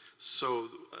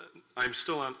 I'm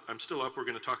still up. We're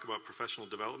going to talk about professional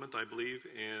development, I believe,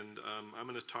 and I'm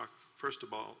going to talk first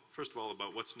of all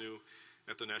about what's new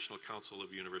at the National Council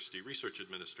of University Research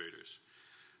Administrators.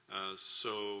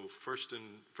 So first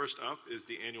up is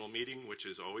the annual meeting, which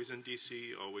is always in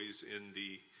DC, always in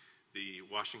the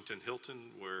Washington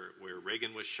Hilton, where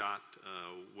Reagan was shot,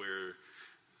 where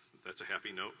that's a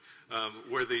happy note,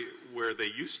 where they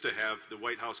used to have the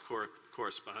White House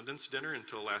Correspondents' Dinner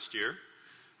until last year.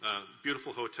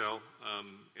 Beautiful hotel,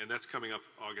 and that's coming up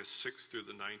August 6th through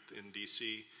the 9th in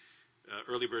DC.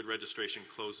 Early bird registration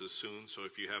closes soon, so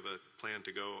if you have a plan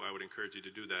to go, I would encourage you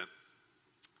to do that.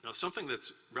 Now, something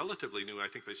that's relatively new, I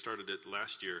think they started it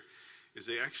last year, is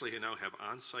they actually now have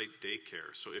on-site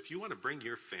daycare. So if you want to bring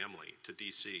your family to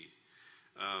DC,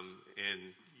 and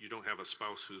you don't have a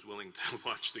spouse who's willing to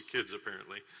watch the kids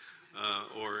apparently,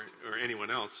 or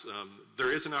anyone else,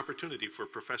 there is an opportunity for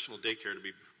professional daycare to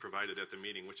be provided at the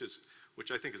meeting,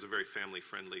 which I think is a very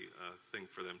family-friendly thing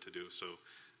for them to do. So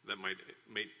that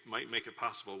might make it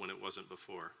possible when it wasn't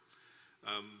before.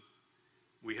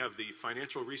 We have the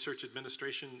Financial Research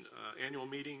Administration annual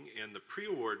meeting and the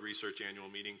pre-award research annual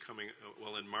meeting coming,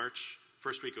 in March,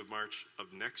 first week of March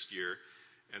of next year,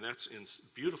 and that's in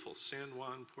beautiful San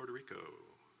Juan, Puerto Rico.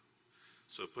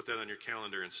 So put that on your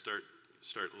calendar and start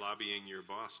lobbying your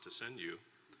boss to send you.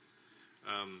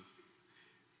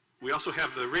 We also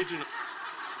have the regional.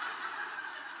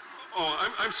 Oh,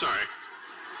 I'm sorry.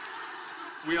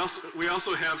 We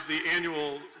also have the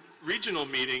annual regional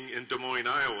meeting in Des Moines,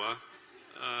 Iowa,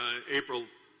 April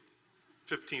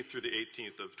 15th through the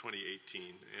 18th of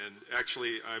 2018. And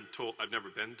actually, I'm told, I've never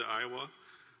been to Iowa,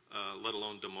 let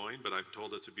alone Des Moines, but I'm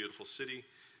told it's a beautiful city,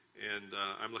 and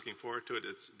I'm looking forward to it.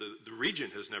 The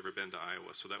region has never been to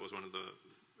Iowa, so that was one of the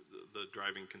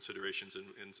driving considerations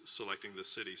in selecting this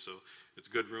city. So it's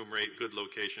good room rate, good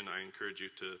location. I encourage you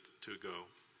to go.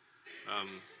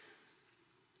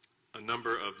 A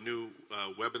number of new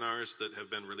webinars that have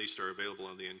been released are available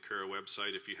on the NCURA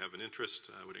website. If you have an interest,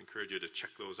 I would encourage you to check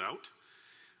those out.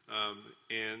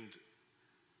 And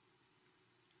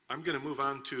I'm going to move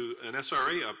on to an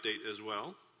SRA update as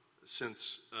well,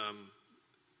 since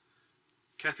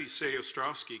Kathy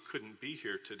Ostrowski couldn't be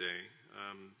here today.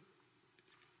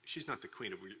 She's not the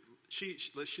queen of,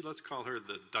 let's call her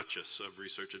the Duchess of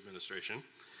Research Administration.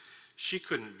 She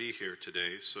couldn't be here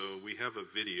today, so we have a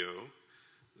video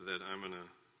that I'm going to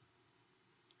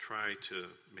try to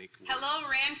make work. Hello,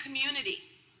 RAND community.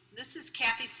 This is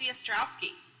Kathy C.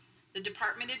 Ostrowski, the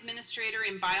Department Administrator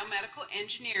in Biomedical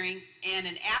Engineering and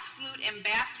an absolute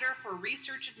ambassador for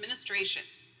research administration.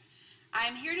 I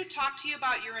am here to talk to you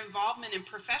about your involvement in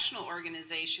professional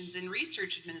organizations in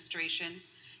research administration,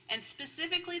 and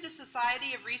specifically the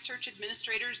Society of Research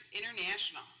Administrators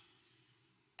International.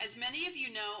 As many of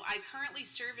you know, I currently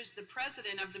serve as the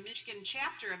president of the Michigan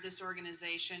chapter of this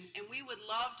organization, and we would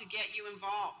love to get you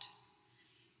involved.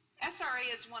 SRA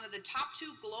is one of the top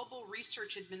 2 global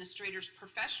research administrators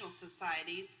professional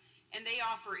societies, and they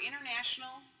offer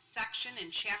international, section,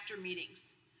 and chapter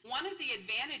meetings. One of the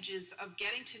advantages of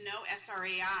getting to know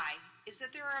SRAI is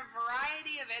that there are a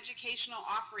variety of educational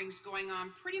offerings going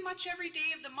on pretty much every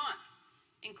day of the month,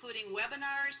 including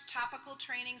webinars, topical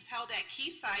trainings held at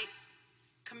key sites,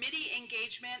 committee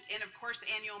engagement, and of course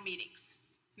annual meetings.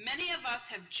 Many of us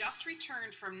have just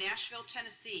returned from Nashville,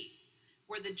 Tennessee,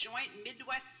 where the joint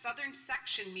Midwest Southern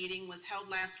Section meeting was held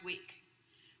last week.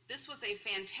 This was a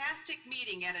fantastic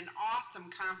meeting at an awesome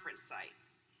conference site.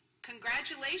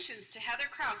 Congratulations to Heather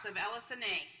Krause of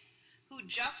LSNA, who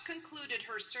just concluded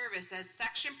her service as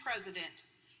section president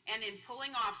and in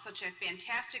pulling off such a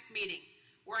fantastic meeting,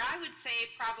 where I would say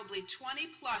probably 20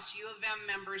 plus U of M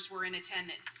members were in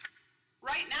attendance.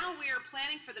 Right now we are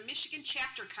planning for the Michigan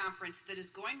Chapter Conference that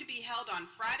is going to be held on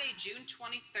Friday, June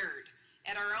 23rd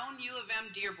at our own U of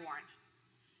M Dearborn.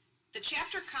 The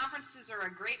chapter conferences are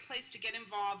a great place to get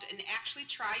involved and actually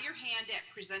try your hand at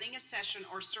presenting a session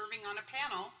or serving on a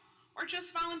panel or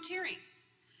just volunteering.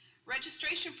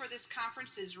 Registration for this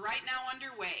conference is right now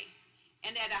underway,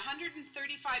 and at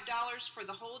 $135 for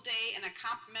the whole day and a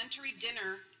complimentary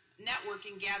dinner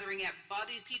networking gathering at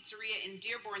Buddy's Pizzeria in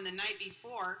Dearborn the night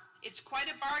before, it's quite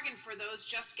a bargain for those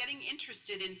just getting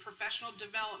interested in professional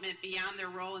development beyond their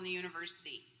role in the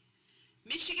university.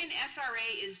 Michigan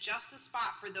SRA is just the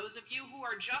spot for those of you who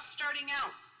are just starting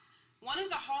out. One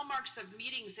of the hallmarks of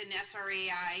meetings in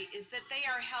SRAI is that they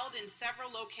are held in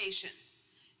several locations,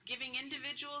 giving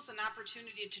individuals an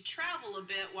opportunity to travel a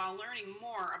bit while learning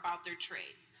more about their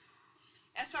trade.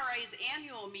 SRA's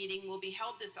annual meeting will be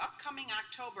held this upcoming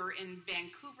October in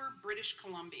Vancouver, British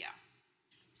Columbia.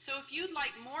 So if you'd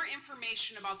like more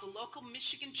information about the local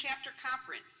Michigan Chapter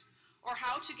Conference or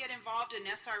how to get involved in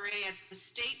SRA at the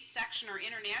state, section, or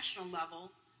international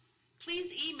level,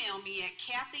 please email me at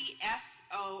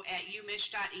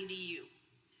kathyso@umich.edu.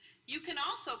 You can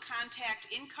also contact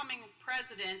incoming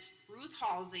President Ruth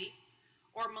Halsey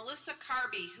or Melissa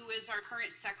Carby, who is our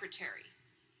current secretary.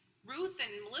 Ruth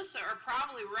and Melissa are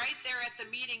probably right there at the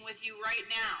meeting with you right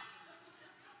now.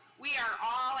 We are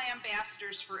all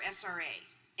ambassadors for SRA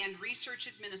and research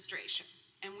administration,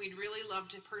 and we'd really love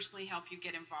to personally help you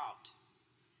get involved.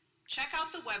 Check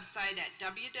out the website at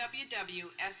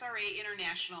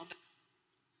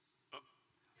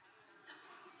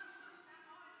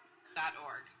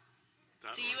www.srainternational.org.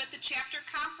 See you at the chapter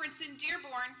conference in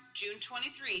Dearborn, June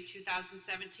 23,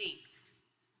 2017.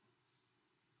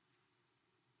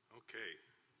 Okay.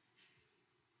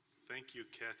 Thank you,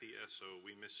 Kathy Esso.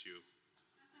 We miss you.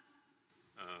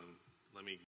 Let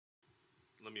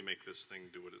me make this thing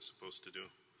do what it's supposed to do.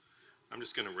 I'm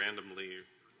just going to randomly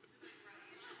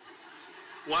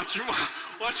watch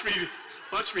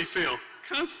me fail.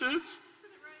 Constance.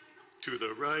 To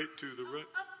the right. To the right.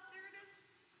 Up, there it is.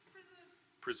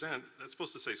 Present. That's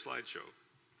supposed to say slideshow.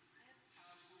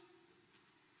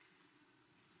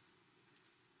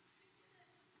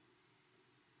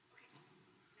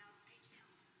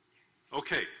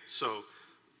 Okay, so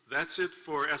that's it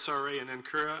for SRA and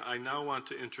NCURA. I now want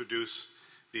to introduce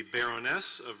the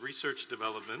Baroness of Research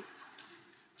Development,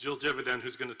 Jill Jividen,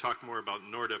 who's going to talk more about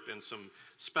NORDP and some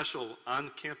special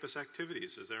on-campus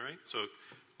activities. Is that right? So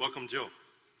welcome, Jill.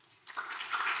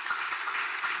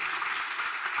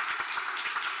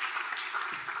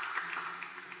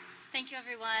 Thank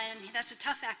you, everyone. That's a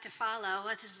tough act to follow.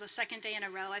 This is the second day in a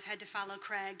row I've had to follow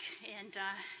Craig, and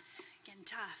it's getting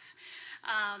tough.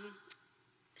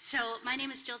 So my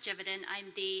name is Jill Jividen. I'm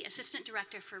the Assistant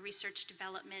Director for Research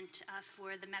Development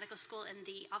for the medical school and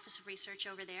the Office of Research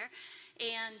over there.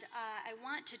 And I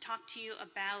want to talk to you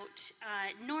about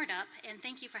NORDUP, and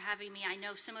thank you for having me. I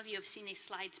know some of you have seen these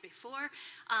slides before.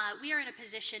 We are in a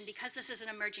position, because this is an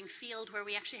emerging field, where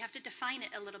we actually have to define it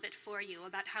a little bit for you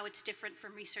about how it's different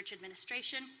from research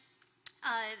administration.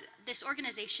 This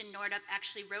organization, NORDUP,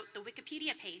 actually wrote the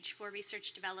Wikipedia page for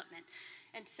research development.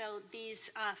 And so these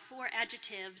 4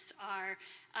 adjectives are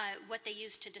what they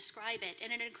use to describe it.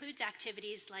 And it includes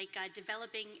activities like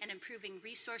developing and improving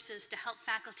resources to help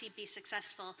faculty be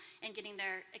successful in getting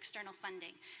their external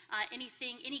funding.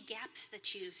 Any gaps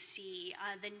that you see,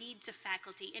 the needs of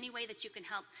faculty, any way that you can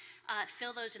help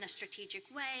fill those in a strategic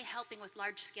way, helping with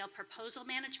large-scale proposal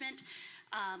management,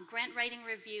 grant writing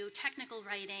review, technical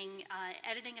writing,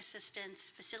 editing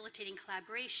assistance, facilitating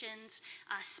collaborations,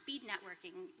 speed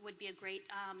networking would be a great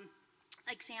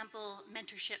example,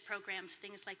 mentorship programs,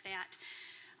 things like that.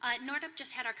 NORDUP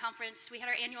just had our conference. We had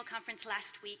our annual conference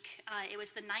last week. It was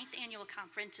the 9th annual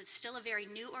conference. It's still a very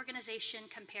new organization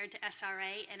compared to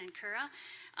SRA and NCURA,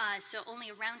 so only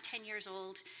around 10 years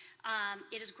old.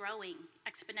 It is growing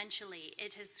exponentially.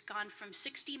 It has gone from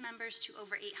 60 members to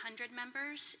over 800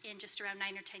 members in just around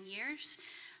 9 or 10 years.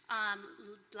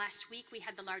 Last week we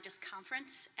had the largest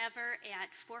conference ever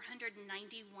at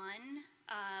 491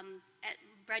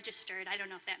 registered. I don't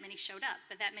know if that many showed up,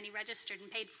 but that many registered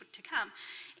and paid to come,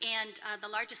 and the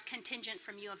largest contingent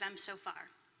from U of M so far.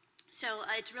 So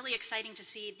it's really exciting to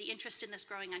see the interest in this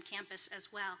growing on campus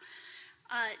as well.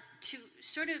 To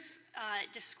sort of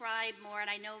describe more, and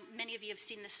I know many of you have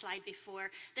seen this slide before,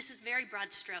 this is very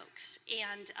broad strokes.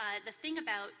 And the thing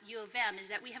about U of M is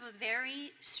that we have a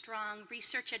very strong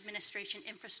research administration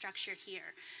infrastructure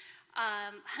here.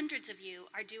 Hundreds of you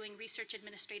are doing research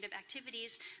administrative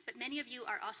activities, but many of you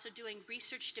are also doing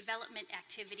research development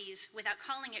activities without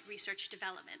calling it research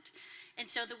development. And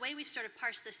so the way we sort of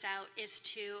parse this out is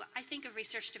to, I think of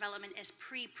research development as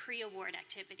pre-award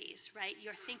activities, right?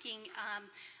 You're thinking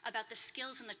about the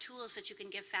skills and the tools that you can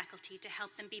give faculty to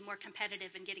help them be more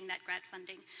competitive in getting that grant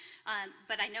funding.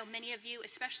 But I know many of you,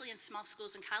 especially in small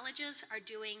schools and colleges, are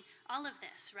doing all of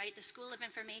this, right? The School of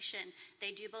Information,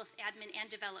 they do both admin and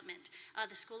development.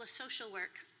 The School of Social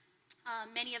Work,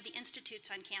 many of the institutes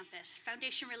on campus.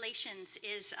 Foundation Relations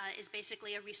is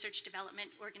basically a research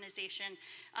development organization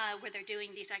where they're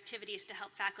doing these activities to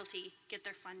help faculty get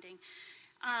their funding.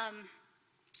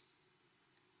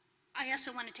 I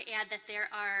also wanted to add that there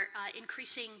are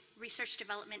increasing research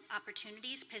development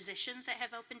opportunities, positions that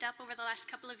have opened up over the last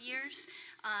couple of years.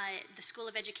 The School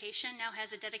of Education now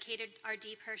has a dedicated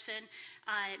RD person.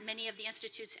 Many of the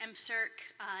institutes,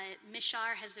 MCERC,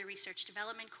 MISHAR has their Research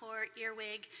Development Corps,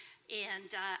 EARWIG, and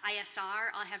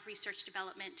ISR all have research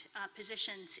development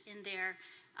positions in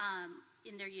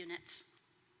their units.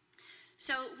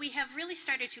 So we have really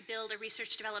started to build a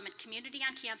research development community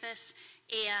on campus,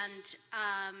 and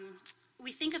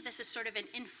we think of this as sort of an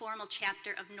informal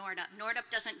chapter of NORDUP.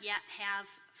 NORDUP doesn't yet have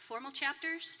formal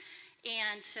chapters,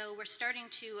 and so we're starting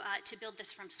to build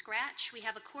this from scratch. We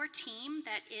have a core team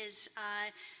that is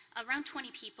around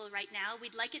 20 people right now.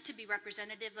 We'd like it to be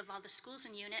representative of all the schools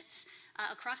and units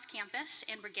across campus,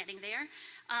 and we're getting there.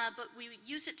 But we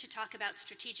use it to talk about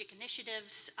strategic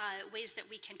initiatives, ways that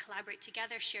we can collaborate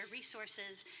together, share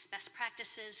resources, best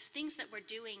practices, things that we're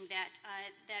doing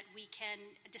that we can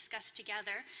discuss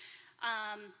together.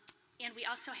 And we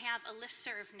also have a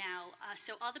listserv now.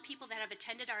 So all the people that have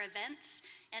attended our events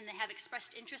and that have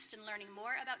expressed interest in learning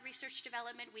more about research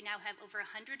development, we now have over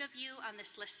 100 of you on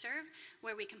this listserv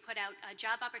where we can put out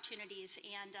job opportunities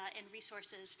and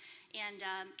resources and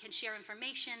can share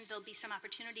information. There'll be some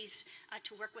opportunities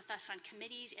to work with us on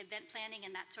committees, event planning,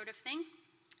 and that sort of thing.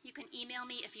 You can email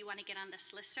me if you want to get on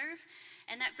this listserv.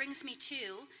 And that brings me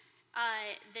to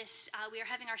we are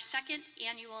having our second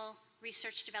annual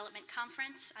Research Development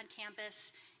Conference on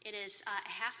campus. It is a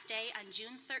half day on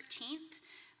June 13th.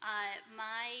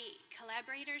 My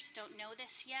collaborators don't know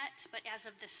this yet, but as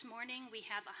of this morning, we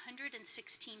have 116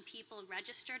 people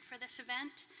registered for this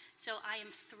event. So I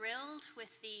am thrilled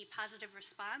with the positive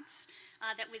response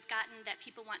that we've gotten, that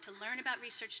people want to learn about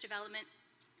research development,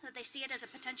 that they see it as a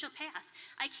potential path.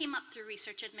 I came up through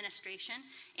research administration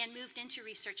and moved into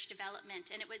research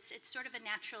development, and it's sort of a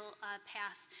natural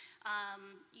path,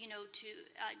 to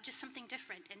just something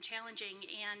different and challenging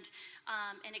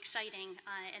and exciting,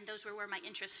 and those were where my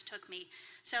interests took me.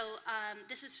 So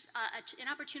this is an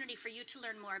opportunity for you to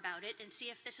learn more about it and see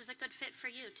if this is a good fit for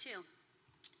you too.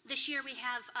 This year we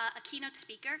have a keynote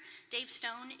speaker. Dave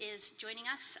Stone is joining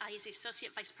us. He's the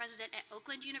Associate Vice President at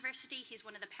Oakland University. He's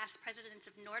one of the past presidents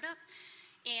of NORDA.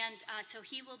 And so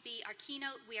he will be our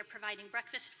keynote. We are providing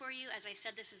breakfast for you. As I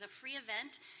said, this is a free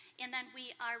event. And then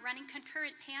we are running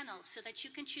concurrent panels so that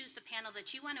you can choose the panel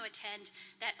that you want to attend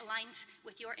that aligns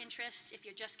with your interests. If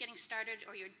you're just getting started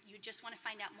or you just want to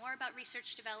find out more about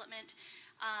research development,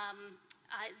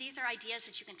 these are ideas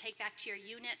that you can take back to your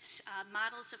units,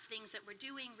 models of things that we're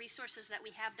doing, resources that we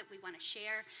have that we want to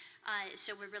share.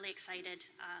 So we're really excited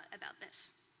about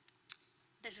this.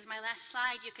 This is my last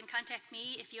slide. You can contact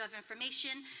me if you have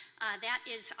information. That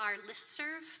is our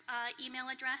listserv email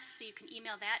address, so you can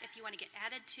email that if you want to get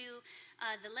added to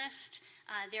the list.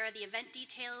 There are the event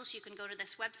details. You can go to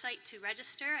this website to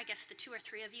register. I guess the 2 or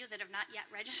 3 of you that have not yet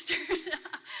registered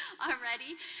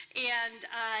already. And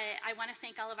I want to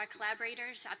thank all of our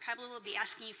collaborators. I probably will be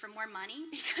asking you for more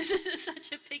money because this is such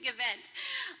a big event.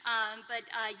 But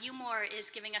UMOR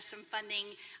is giving us some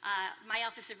funding. My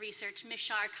Office of Research,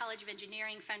 MISHAR, College of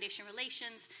Engineering, Foundation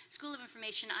Relations, School of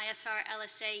Information, ISR,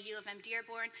 LSA, U of M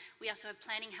Dearborn. We also have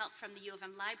planning help from the U of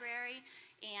M Library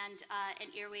and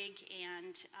Earwig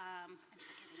and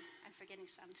I'm forgetting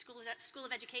some. School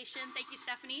of Education. Thank you,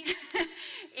 Stephanie.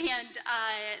 And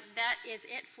that is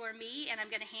it for me. And I'm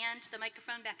going to hand the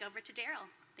microphone back over to Daryl.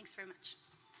 Thanks very much.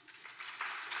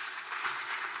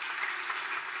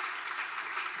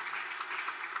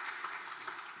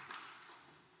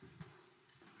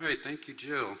 All right, thank you,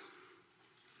 Jill.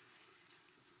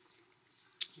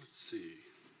 Let's see.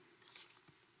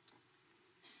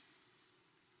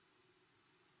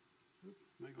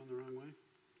 Am I going the wrong way?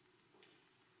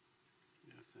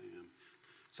 Yes, I am.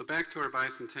 So back to our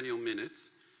bicentennial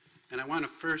minutes. And I want to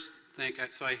first thank,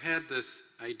 so I had this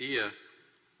idea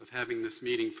of having this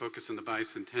meeting focus on the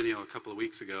bicentennial a couple of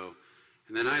weeks ago,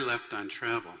 and then I left on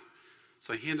travel.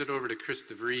 So I handed over to Chris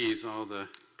DeVries all the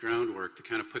groundwork to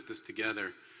kind of put this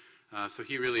together. So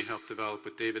he really helped develop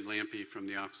with David Lampe from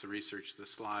the Office of Research the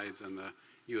slides on the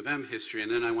U of M history.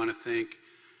 And then I want to thank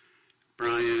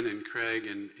Brian and Craig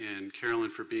and Carolyn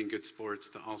for being good sports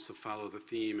to also follow the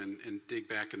theme and dig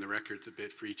back in the records a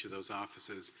bit for each of those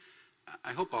offices.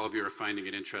 I hope all of you are finding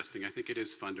it interesting. I think it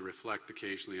is fun to reflect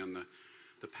occasionally on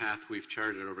the path we've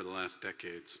charted over the last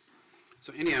decades.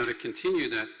 So anyhow, to continue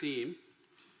that theme,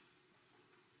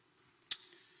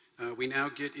 we now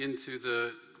get into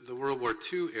the World War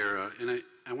II era, and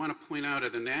I want to point out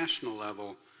at a national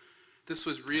level, this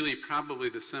was really probably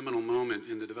the seminal moment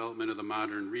in the development of the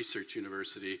modern research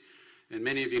university, and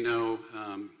many of you know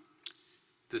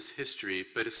this history,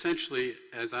 but essentially,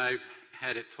 as I've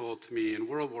had it told to me, in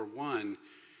World War I,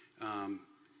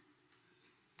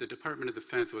 the Department of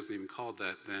Defense wasn't even called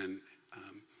that then,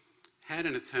 had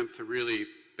an attempt to really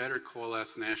better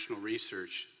coalesce national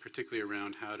research, particularly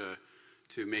around how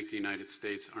to make the United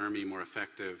States Army more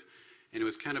effective. And it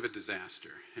was kind of a disaster,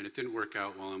 and it didn't work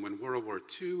out well. And when World War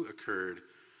II occurred,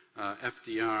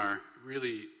 FDR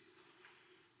really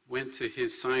went to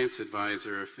his science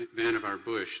advisor, Vannevar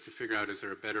Bush, to figure out, is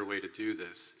there a better way to do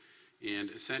this? And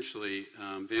essentially,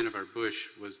 Vannevar Bush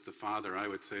was the father, I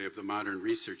would say, of the modern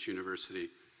research university.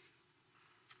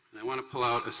 And I want to pull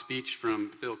out a speech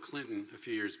from Bill Clinton a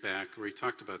few years back where he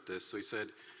talked about this. So he said,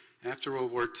 after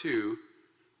World War II,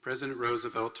 President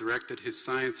Roosevelt directed his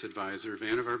science advisor,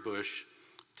 Vannevar Bush,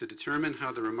 to determine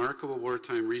how the remarkable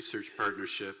wartime research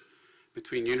partnership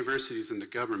between universities and the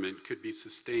government could be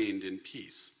sustained in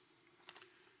peace.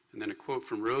 And then a quote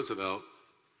from Roosevelt,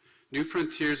 "New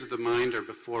frontiers of the mind are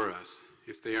before us.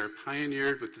 If they are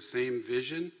pioneered with the same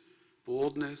vision,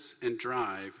 boldness, and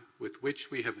drive with which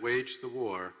we have waged the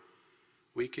war,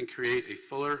 we can create a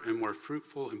fuller and more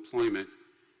fruitful employment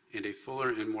and a fuller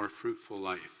and more fruitful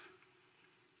life."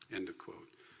 End of quote.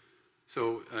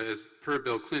 So as per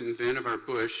Bill Clinton, Vannevar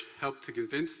Bush helped to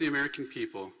convince the American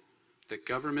people that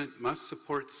government must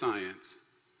support science,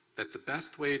 that the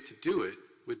best way to do it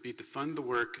would be to fund the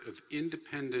work of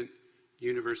independent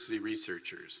university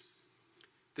researchers.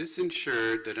 This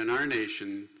ensured that in our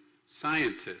nation,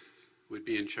 scientists would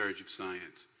be in charge of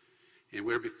science. And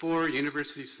where before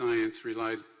university science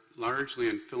relied largely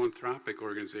on philanthropic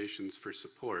organizations for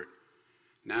support,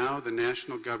 now the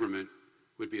national government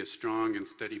would be a strong and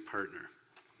steady partner.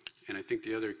 And I think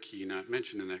the other key not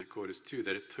mentioned in that quote is, too,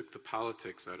 that it took the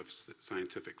politics out of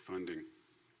scientific funding.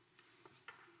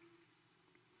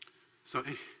 So,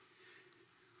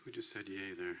 who just said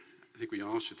yay there? I think we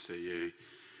all should say yay.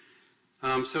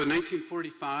 So in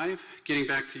 1945, getting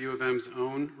back to U of M's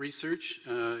own research,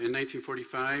 in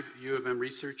 1945, U of M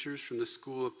researchers from the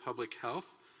School of Public Health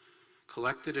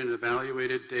collected and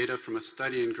evaluated data from a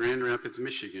study in Grand Rapids,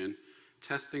 Michigan,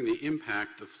 testing the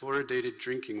impact of fluoridated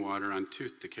drinking water on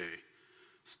tooth decay.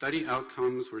 Study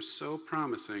outcomes were so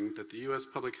promising that the U.S.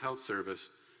 Public Health Service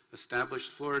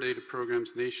established fluoridated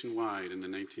programs nationwide in the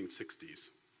 1960s.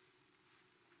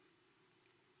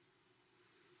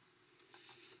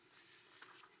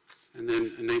 And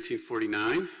then in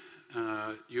 1949,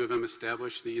 U of M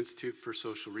established the Institute for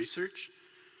Social Research.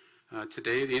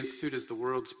 Today, the Institute is the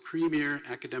world's premier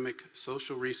academic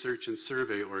social research and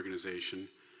survey organization,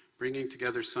 bringing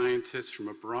together scientists from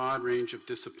a broad range of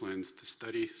disciplines to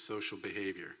study social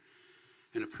behavior.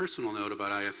 And a personal note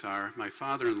about ISR, my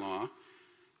father-in-law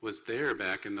was there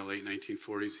back in the late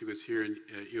 1940s. He was here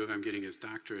at U of M getting his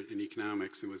doctorate in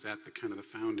economics and was at the kind of the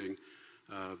founding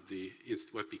of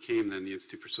what became then the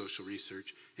Institute for Social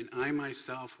Research. And I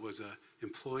myself was an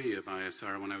employee of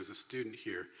ISR when I was a student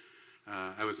here.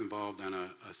 I was involved on a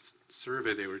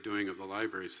survey they were doing of the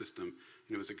library system,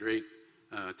 and it was a great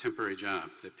temporary job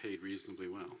that paid reasonably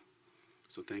well.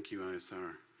 So thank you,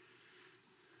 ISR.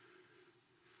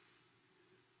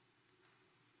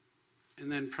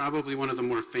 And then probably one of the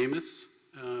more famous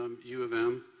U of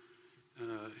M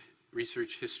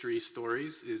research history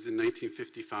stories is in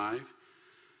 1955,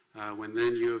 when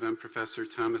then U of M professor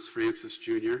Thomas Francis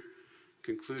Jr.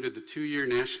 concluded the 2-year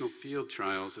national field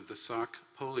trials of the Salk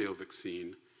polio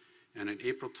vaccine, and on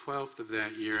April 12th of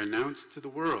that year announced to the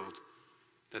world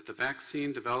that the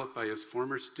vaccine developed by his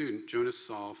former student, Jonas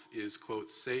Salk, is, quote,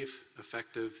 safe,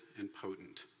 effective, and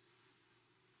potent.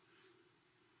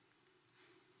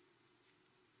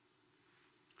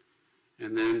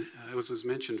 And then, as was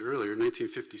mentioned earlier, in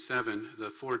 1957,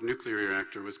 the Ford nuclear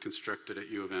reactor was constructed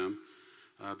at U of M,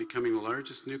 becoming the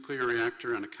largest nuclear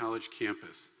reactor on a college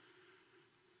campus.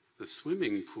 The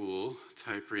swimming pool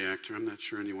type reactor, I'm not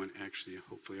sure anyone actually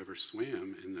hopefully ever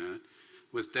swam in that,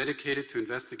 was dedicated to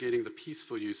investigating the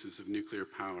peaceful uses of nuclear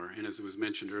power. And as it was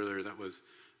mentioned earlier, that was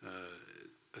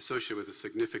associated with a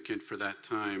significant, for that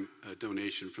time,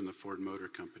 donation from the Ford Motor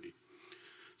Company.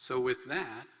 So with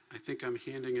that, I think I'm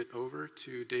handing it over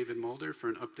to David Mulder for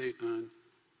an update on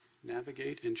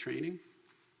Navigate and training.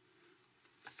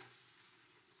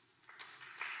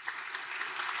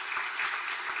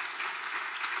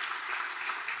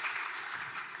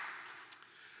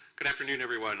 Good afternoon,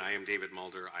 everyone. I am David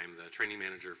Mulder. I'm the training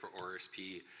manager for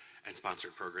ORSP and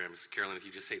sponsored programs. Carolyn, if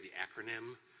you just say the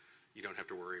acronym, you don't have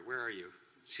to worry. Where are you?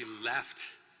 She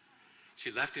left.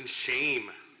 She left in shame.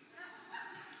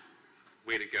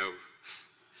 Way to go.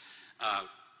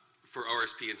 For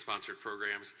ORSP and sponsored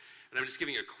programs. And I'm just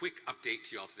giving a quick update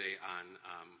to you all today on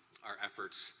our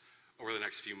efforts over the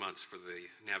next few months for the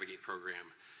Navigate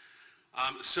program.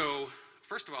 So,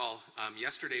 first of all,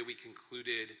 yesterday we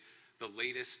concluded the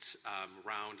latest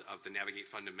round of the Navigate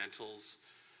Fundamentals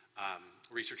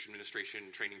Research Administration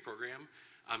Training Program.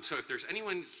 So if there's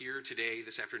anyone here today,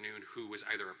 this afternoon, who was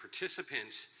either a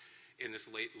participant in this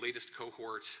latest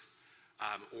cohort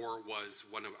or was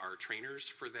one of our trainers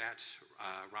for that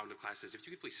round of classes, if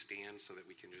you could please stand so that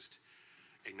we can just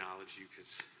acknowledge you,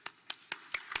 because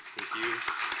thank you.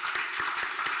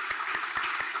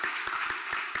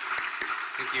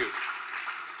 Thank you.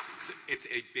 It's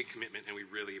a big commitment, and we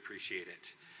really appreciate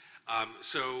it.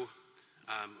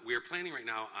 We are planning right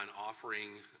now on offering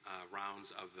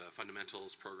rounds of the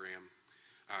fundamentals program,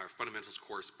 our fundamentals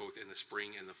course, both in the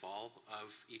spring and the fall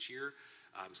of each year.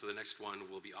 So the next one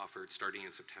will be offered starting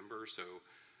in September. So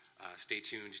stay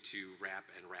tuned to RAP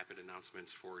and Rapid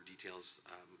announcements for details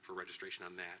for registration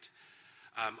on that.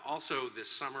 Also this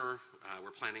summer, we're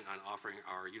planning on offering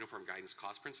our Uniform Guidance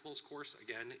Cost Principles course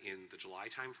again in the July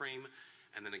timeframe,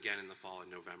 and then again in the fall in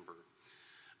November.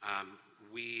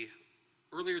 We,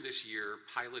 earlier this year,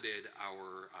 piloted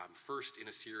our first in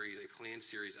a planned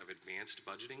series of advanced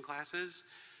budgeting classes,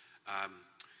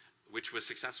 which was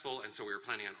successful, and so we were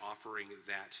planning on offering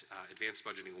that Advanced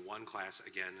Budgeting 1 class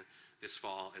again this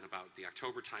fall in about the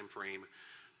October timeframe.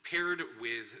 Paired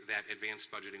with that Advanced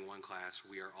Budgeting 1 class,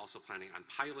 we are also planning on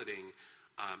piloting,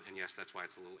 and yes, that's why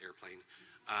it's a little airplane,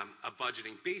 a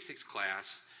Budgeting Basics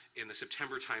class in the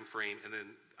September timeframe, and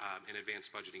then an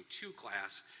Advanced Budgeting 2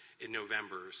 class in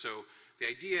November. So the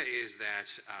idea is that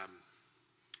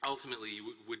ultimately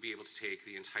you would be able to take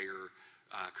the entire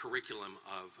curriculum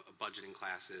of budgeting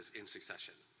classes in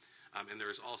succession. And there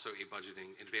is also a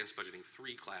Advanced Budgeting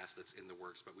 3 class that's in the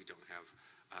works, but we don't have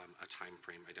a time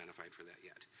frame identified for that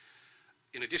yet.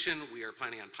 In addition, we are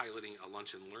planning on piloting a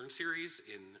Lunch and Learn series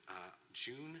in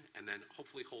June, and then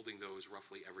hopefully holding those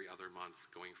roughly every other month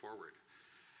going forward.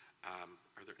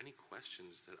 Are there any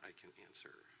questions that I can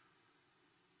answer?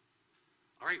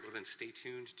 All right, well then stay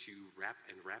tuned to RAP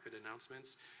and Rapid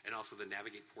announcements, and also the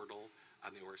Navigate portal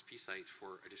on the ORSP site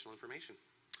for additional information.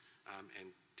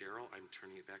 And Daryl, I'm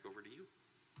turning it back over to you.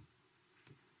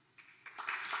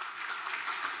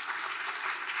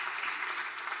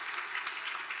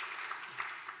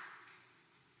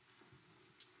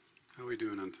 How are we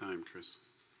doing on time, Chris?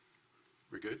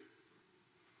 We're good?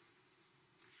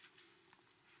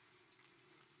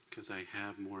 Because I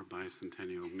have more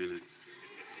bicentennial minutes.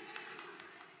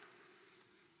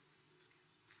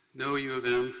 No U of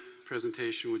M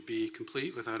presentation would be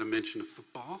complete without a mention of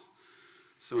football.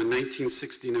 So in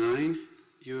 1969,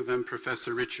 U of M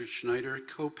professor Richard Schneider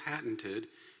co-patented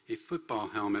a football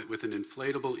helmet with an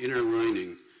inflatable inner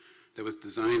lining that was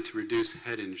designed to reduce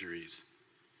head injuries.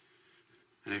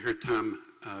 And I heard Tom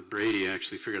Brady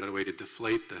actually figured out a way to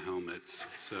deflate the helmets.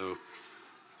 So,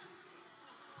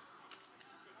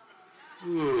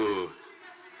 ooh,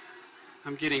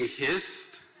 I'm getting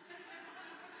hissed?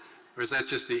 Or is that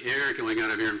just the air going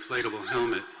out of your inflatable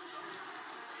helmet?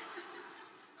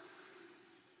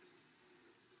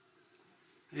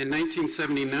 In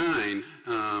 1979,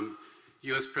 then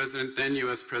U.S.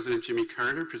 President Jimmy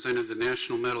Carter presented the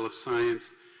National Medal of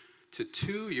Science to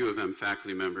 2 U of M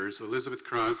faculty members, Elizabeth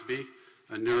Crosby,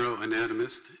 a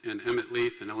neuroanatomist, and Emmett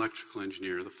Leith, an electrical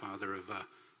engineer, the father of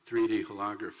 3D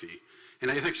holography.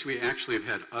 And we actually have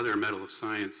had other Medal of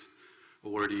Science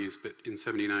awardees, but in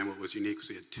 '79 what was unique was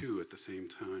we had 2 at the same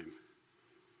time.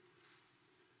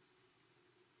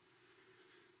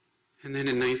 And then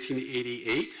in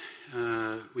 1988,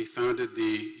 we founded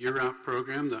the UROP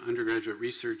program, the Undergraduate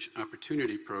Research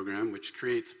Opportunity Program, which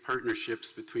creates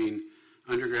partnerships between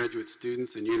undergraduate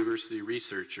students and university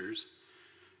researchers.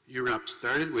 UROP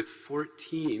started with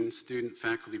 14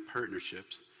 student-faculty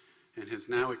partnerships and has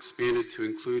now expanded to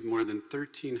include more than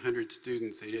 1,300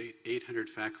 students, 800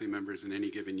 faculty members in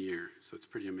any given year. So it's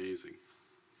pretty amazing.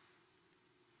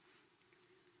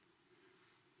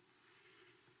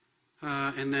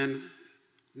 And then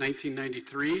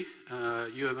 1993,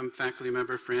 U of M faculty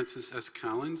member Francis S.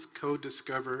 Collins,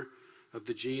 co-discoverer of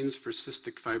the genes for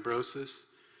cystic fibrosis,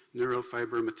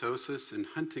 neurofibromatosis, and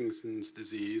Huntington's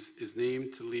disease, is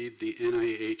named to lead the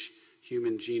NIH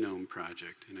Human Genome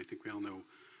Project. And I think we all know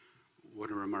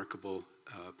what a remarkable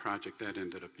project that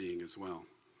ended up being as well.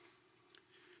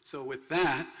 So with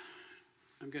that,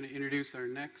 I'm going to introduce our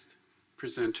next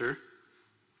presenter,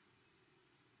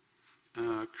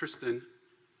 Kristen.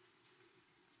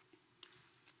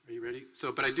 Are you ready?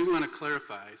 But I do want to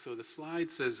clarify. So the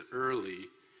slide says early,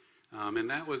 and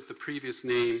that was the previous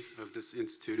name of this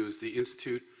institute. It was the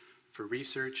Institute for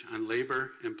Research on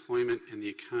Labor, Employment, and the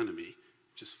Economy.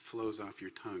 Just flows off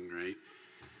your tongue, right?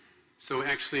 So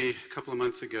actually, a couple of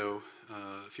months ago,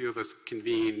 a few of us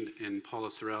convened, and Paula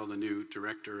Sorrell, the new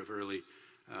director of Early,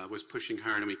 was pushing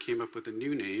hard, and we came up with a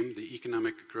new name, the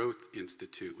Economic Growth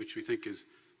Institute, which we think is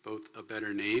both a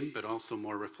better name, but also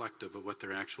more reflective of what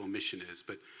their actual mission is.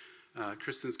 But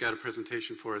Kristen's got a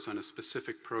presentation for us on a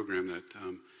specific program that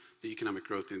the Economic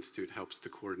Growth Institute helps to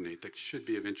coordinate that should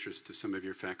be of interest to some of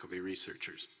your faculty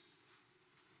researchers.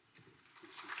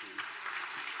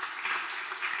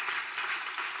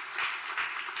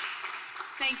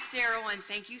 Thanks, Daryl, and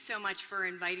thank you so much for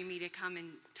inviting me to come and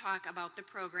talk about the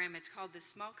program. It's called the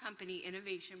Small Company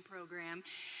Innovation Program,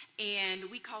 and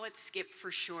we call it SKIP for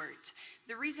short.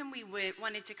 The reason we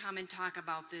wanted to come and talk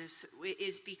about this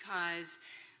is because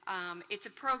it's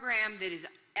a program that is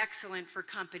excellent for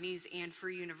companies and for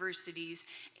universities,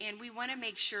 and we want to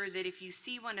make sure that if you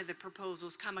see one of the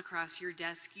proposals come across your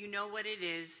desk, you know what it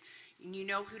is, you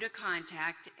know who to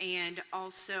contact, and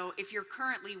also if you're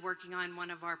currently working on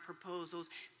one of our proposals,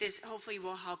 this hopefully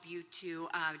will help you to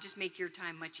just make your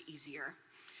time much easier.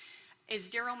 As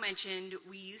Daryl mentioned,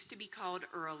 we used to be called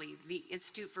EARLY, the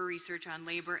Institute for Research on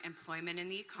Labor, Employment,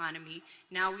 and the Economy.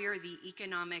 Now we are the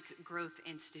Economic Growth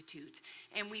Institute,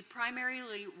 and we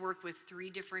primarily work with 3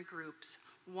 different groups.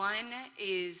 One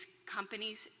is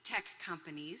companies, tech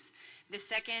companies. The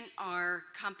second are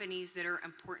companies that are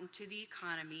important to the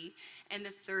economy. And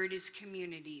the third is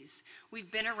communities.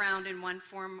 We've been around in one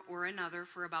form or another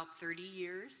for about 30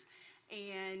 years.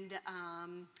 And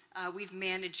we've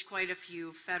managed quite a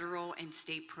few federal and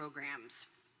state programs.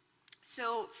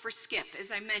 So for SKIP,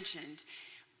 as I mentioned,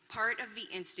 part of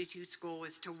the Institute's goal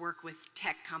is to work with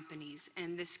tech companies,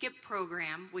 and the SKIP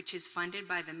program, which is funded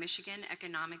by the Michigan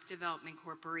Economic Development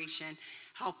Corporation,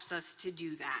 helps us to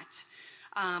do that.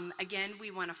 Again,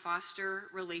 we want to foster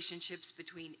relationships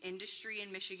between industry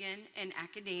in Michigan and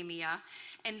academia,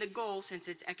 and the goal, since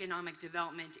it's economic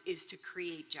development, is to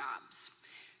create jobs.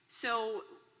 So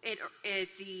at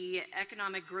the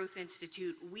Economic Growth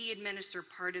Institute, we administer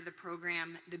part of the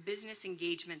program. The Business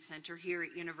Engagement Center here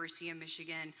at University of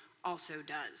Michigan also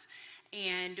does.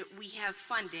 And we have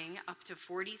funding up to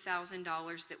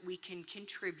 $40,000 that we can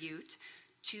contribute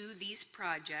to these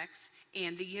projects,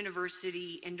 and the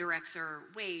university indirects are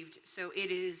waived, so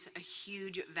it is a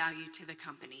huge value to the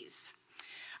companies.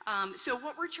 So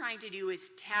what we're trying to do is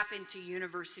tap into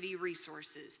university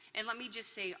resources. And let me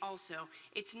just say also,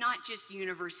 it's not just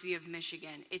University of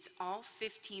Michigan, it's all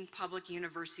 15 public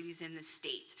universities in the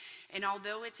state. And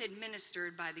although it's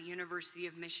administered by the University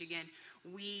of Michigan,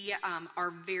 we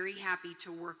are very happy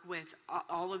to work with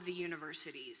all of the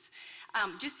universities.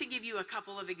 Just to give you a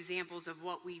couple of examples of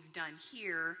what we've done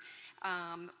here,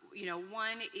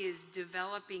 one is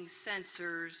developing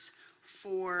sensors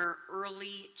for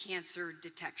early cancer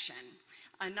detection.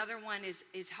 Another one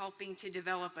is helping to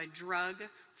develop a drug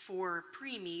for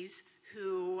preemies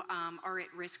who are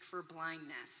at risk for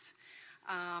blindness.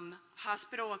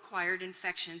 Hospital-acquired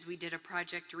infections, we did a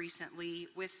project recently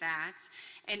with that.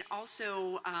 And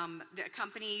also the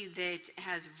company that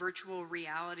has virtual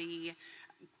reality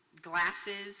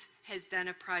glasses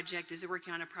is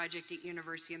working on a project at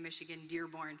University of Michigan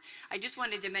Dearborn. I just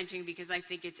wanted to mention, because I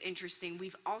think it's interesting,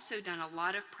 we've also done a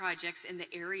lot of projects in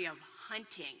the area of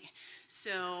hunting.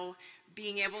 So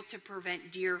being able to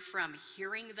prevent deer from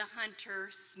hearing the hunter,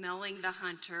 smelling the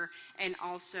hunter, and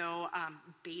also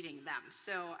baiting them.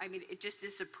 So, I mean, it just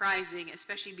is surprising,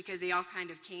 especially because they all kind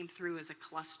of came through as a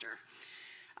cluster.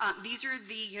 These are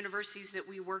the universities that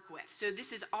we work with. So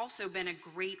this has also been a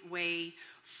great way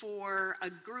for a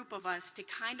group of us to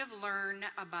kind of learn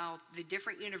about the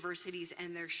different universities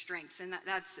and their strengths, and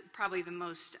that's probably the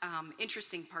most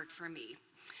interesting part for me.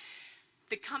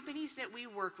 The companies that we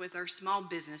work with are small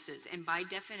businesses, and by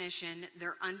definition,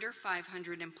 they're under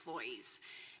 500 employees.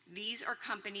 These are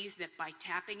companies that, by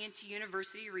tapping into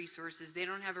university resources, they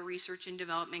don't have a research and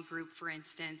development group, for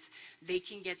instance, they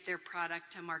can get their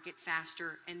product to market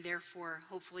faster and therefore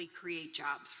hopefully create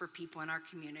jobs for people in our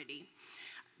community.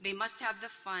 They must have the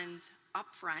funds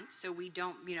up front, so we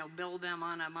don't, bill them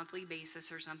on a monthly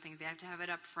basis or something. They have to have it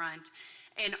up front.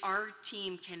 And our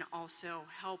team can also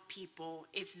help people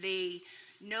if they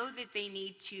know that they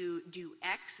need to do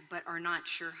X but are not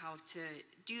sure how to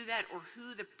do that or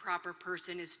who the proper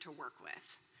person is to work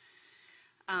with.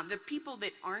 The people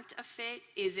that aren't a fit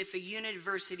is if a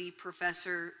university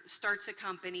professor starts a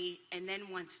company and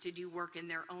then wants to do work in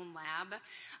their own lab.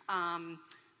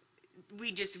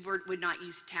 We just would not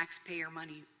use taxpayer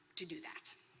money to do that.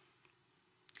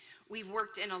 We've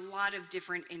worked in a lot of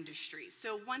different industries.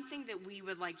 So one thing that we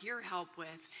would like your help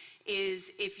with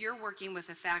is if you're working with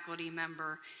a faculty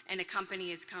member and a company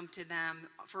has come to them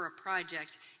for a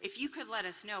project, if you could let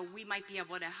us know, we might be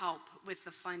able to help with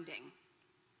the funding.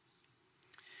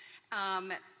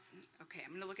 Okay,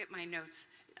 I'm going to look at my notes.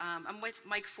 I'm with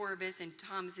Mike Forbes and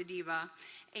Tom Zadiba,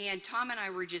 and Tom and I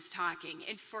were just talking.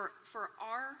 And for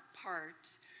our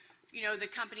part, the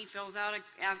company fills out a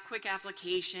quick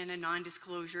application, a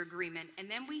non-disclosure agreement,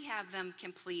 and then we have them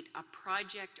complete a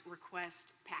project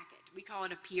request packet. We call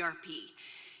it a PRP.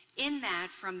 In that,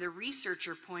 from the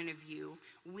researcher point of view,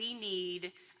 we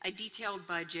need a detailed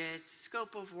budget,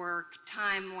 scope of work,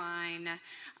 timeline,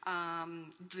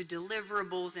 the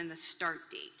deliverables, and the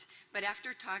start date. But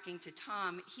after talking to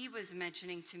Tom, he was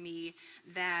mentioning to me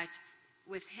that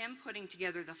with him putting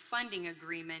together the funding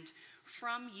agreement,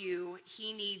 from you,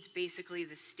 he needs basically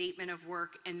the statement of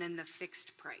work and then the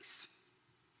fixed price.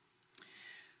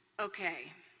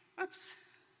 Okay, oops.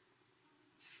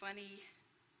 It's funny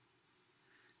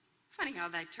how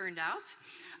that turned out.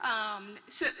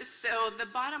 So the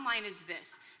bottom line is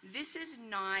this. This is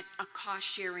not a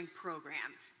cost-sharing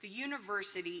program. The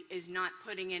university is not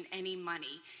putting in any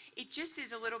money. It just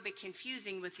is a little bit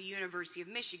confusing with the University of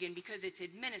Michigan because it's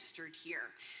administered here.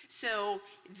 So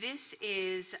this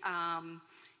is,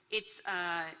 the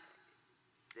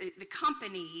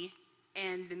company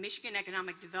and the Michigan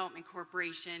Economic Development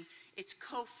Corporation, it's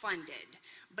co-funded,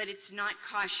 but it's not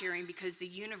cost-sharing because the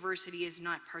university is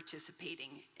not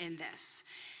participating in this.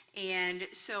 And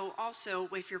so also,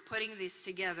 if you're putting this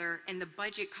together, in the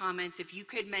budget comments, if you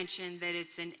could mention that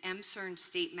it's an MCERN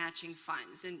state matching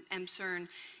funds, and MCERN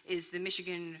is the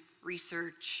Michigan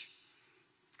Research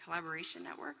Collaboration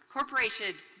Network?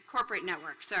 Corporate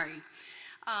Network, sorry.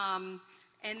 And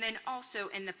then also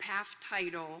in the PAF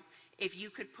title, if you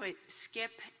could put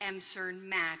skip MCERN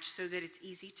match so that it's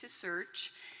easy to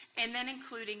search, and then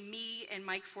including me and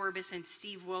Mike Forbes and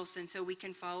Steve Wilson so we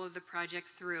can follow the project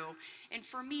through. And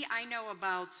for me, I know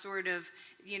about sort of,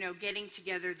 getting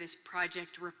together this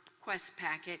project request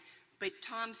packet, but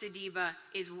Tom Zadiba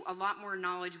is a lot more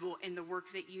knowledgeable in the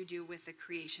work that you do with the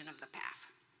creation of the PAF.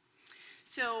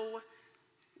 So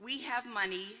We have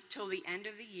money till the end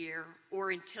of the year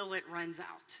or until it runs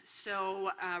out.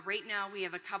 So right now we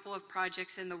have a couple of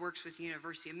projects in the works with the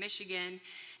University of Michigan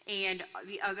and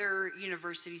the other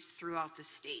universities throughout the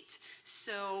state.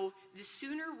 So the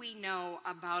sooner we know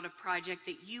about a project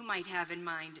that you might have in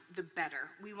mind, the better.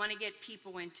 We want to get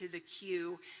people into the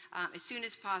queue as soon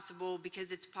as possible,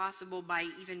 because it's possible by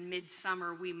even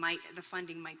midsummer the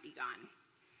funding might be gone.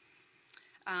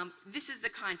 This is the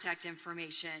contact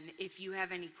information if you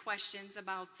have any questions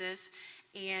about this,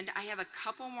 and I have a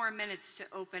couple more minutes to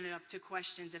open it up to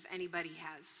questions if anybody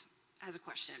has a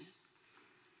question.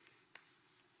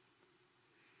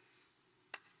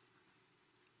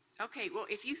 Okay, well,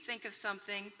 if you think of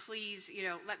something, please,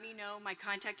 let me know. My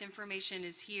contact information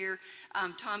is here.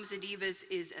 Tom Zadiba's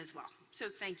is as well. So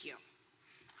thank you.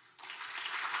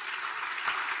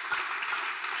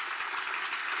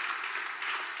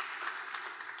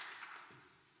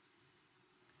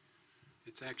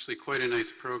 It's actually quite a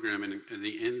nice program and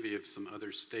the envy of some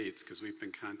other states, because we've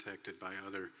been contacted by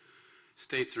other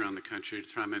states around the country to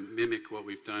try and mimic what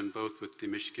we've done both with the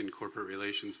Michigan Corporate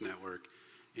Relations Network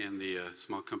and the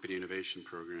Small Company Innovation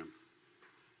Program.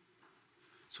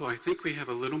 So I think we have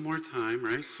a little more time,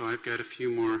 right? So I've got a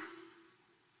few more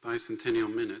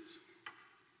bicentennial minutes.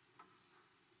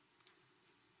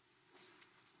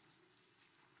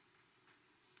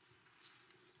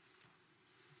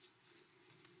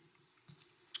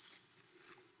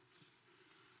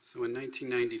 So in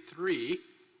 1993,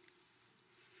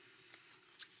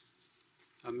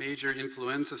 a major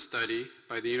influenza study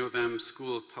by the U of M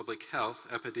School of Public Health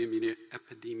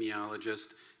epidemiologist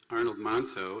Arnold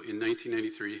Monto in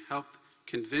 1993 helped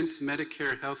convince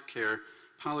Medicare healthcare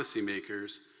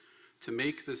policymakers to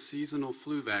make the seasonal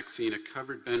flu vaccine a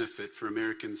covered benefit for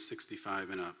Americans 65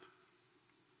 and up.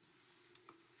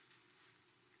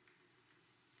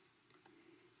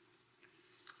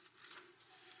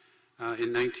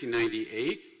 In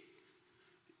 1998,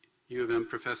 U of M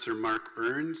professor Mark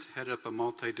Burns headed up a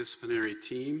multidisciplinary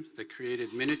team that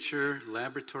created miniature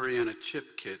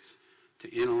laboratory-on-a-chip kits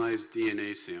to analyze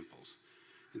DNA samples.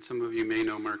 And some of you may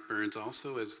know Mark Burns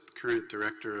also as current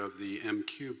director of the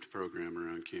M-Cubed program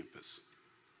around campus.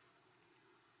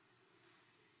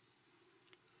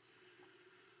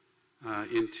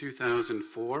 In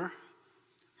 2004,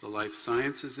 the Life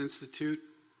Sciences Institute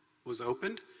was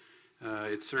opened.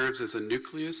 It serves as a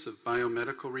nucleus of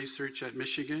biomedical research at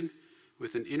Michigan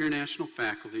with an international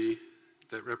faculty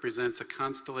that represents a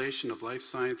constellation of life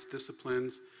science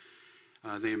disciplines.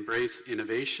 They embrace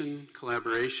innovation,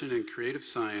 collaboration, and creative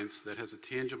science that has a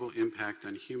tangible impact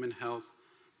on human health,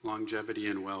 longevity,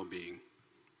 and well-being.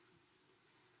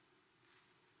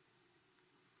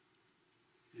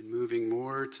 And moving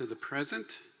more to the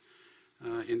present,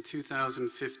 in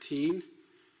 2015,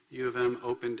 U of M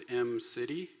opened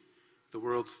M-City, the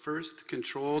world's first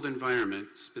controlled environment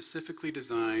specifically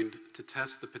designed to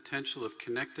test the potential of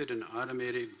connected and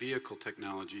automated vehicle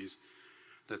technologies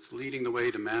that's leading the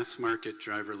way to mass-market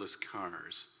driverless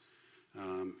cars.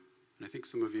 And I think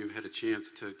some of you have had a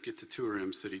chance to get to tour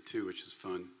M-City too, which is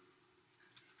fun.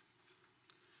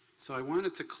 So I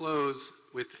wanted to close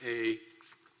with a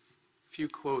few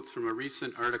quotes from a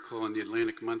recent article in the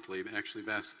Atlantic Monthly, actually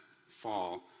last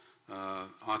fall,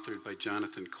 authored by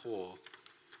Jonathan Cole.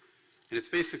 And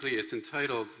it's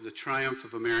entitled The Triumph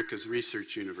of America's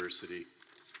Research University.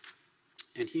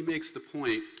 And he makes the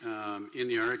point in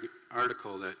the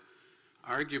article that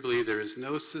arguably there is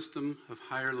no system of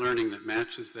higher learning that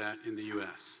matches that in the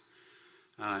U.S.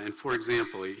 And for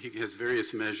example, he has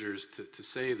various measures to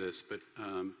say this, but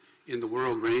in the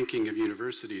world ranking of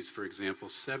universities, for example,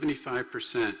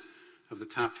 75% of the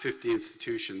top 50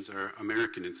 institutions are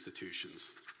American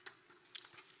institutions.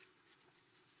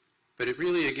 But it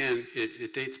really, again,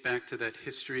 it dates back to that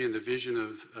history and the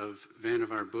vision of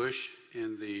Vannevar Bush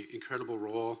and the incredible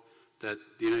role that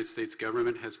the United States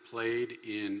government has played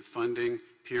in funding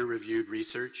peer-reviewed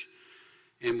research.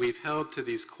 And we've held to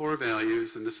these core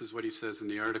values, and this is what he says in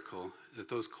the article, that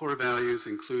those core values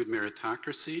include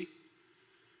meritocracy,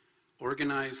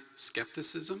 organized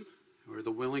skepticism, or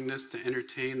the willingness to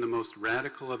entertain the most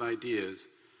radical of ideas,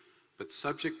 but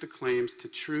subject the claims to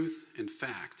truth and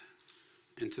fact,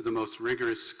 and to the most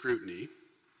rigorous scrutiny.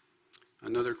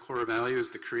 Another core value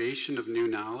is the creation of new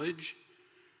knowledge.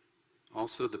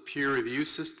 Also, the peer review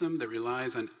system that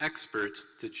relies on experts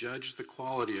to judge the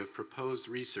quality of proposed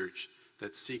research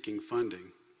that's seeking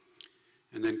funding.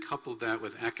 And then coupled that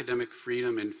with academic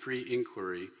freedom and free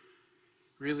inquiry,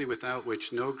 really without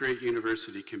which no great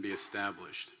university can be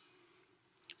established.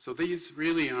 So these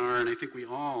really are, and I think we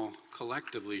all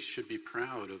collectively should be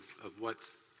proud of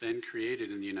what's been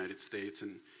created in the United States,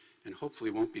 and and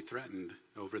hopefully won't be threatened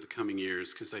over the coming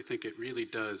years, because I think it really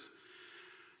does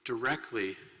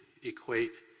directly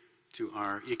equate to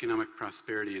our economic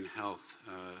prosperity and health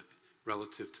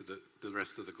relative to the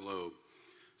rest of the globe.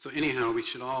 So anyhow, we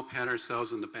should all pat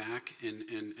ourselves on the back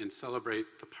and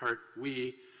celebrate the part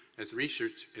we, as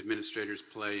research administrators,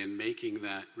 play in making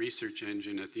that research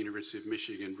engine at the University of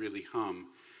Michigan really hum.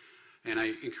 And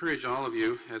I encourage all of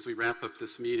you, as we wrap up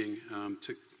this meeting,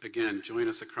 to, again, join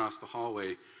us across the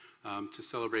hallway to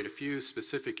celebrate a few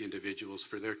specific individuals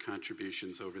for their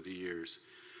contributions over the years.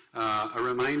 A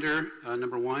reminder,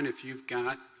 number one, if you've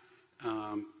got,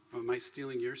 am I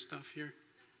stealing your stuff here?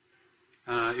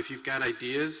 If you've got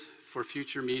ideas for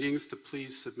future meetings, to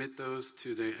please submit those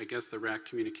to the, I guess, the RAC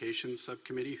Communications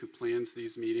Subcommittee who plans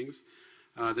these meetings.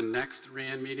 The next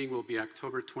RAND meeting will be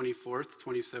October 24th,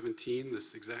 2017,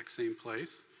 this exact same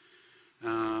place.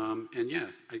 And yeah,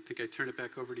 I think I turn it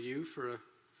back over to you for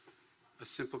a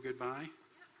simple goodbye.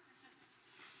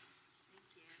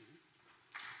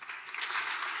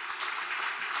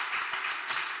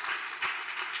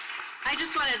 I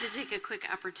just wanted to take a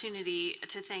quick opportunity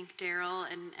to thank Daryl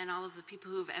and all of the people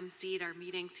who have emceed our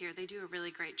meetings here. They do a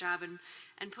really great job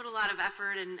and put a lot of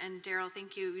effort. And Daryl,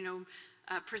 thank you,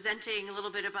 presenting a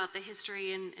little bit about the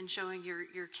history and showing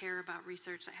your care about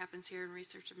research that happens here in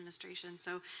research administration.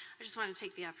 So I just want to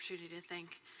take the opportunity to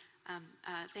thank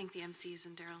the MCs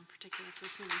and Daryl in particular for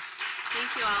this meeting.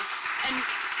 Thank you all.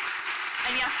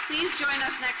 And yes, please join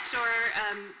us next door.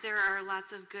 There are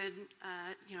lots of good,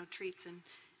 treats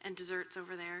and desserts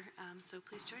over there. So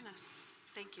please join us.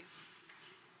 Thank you.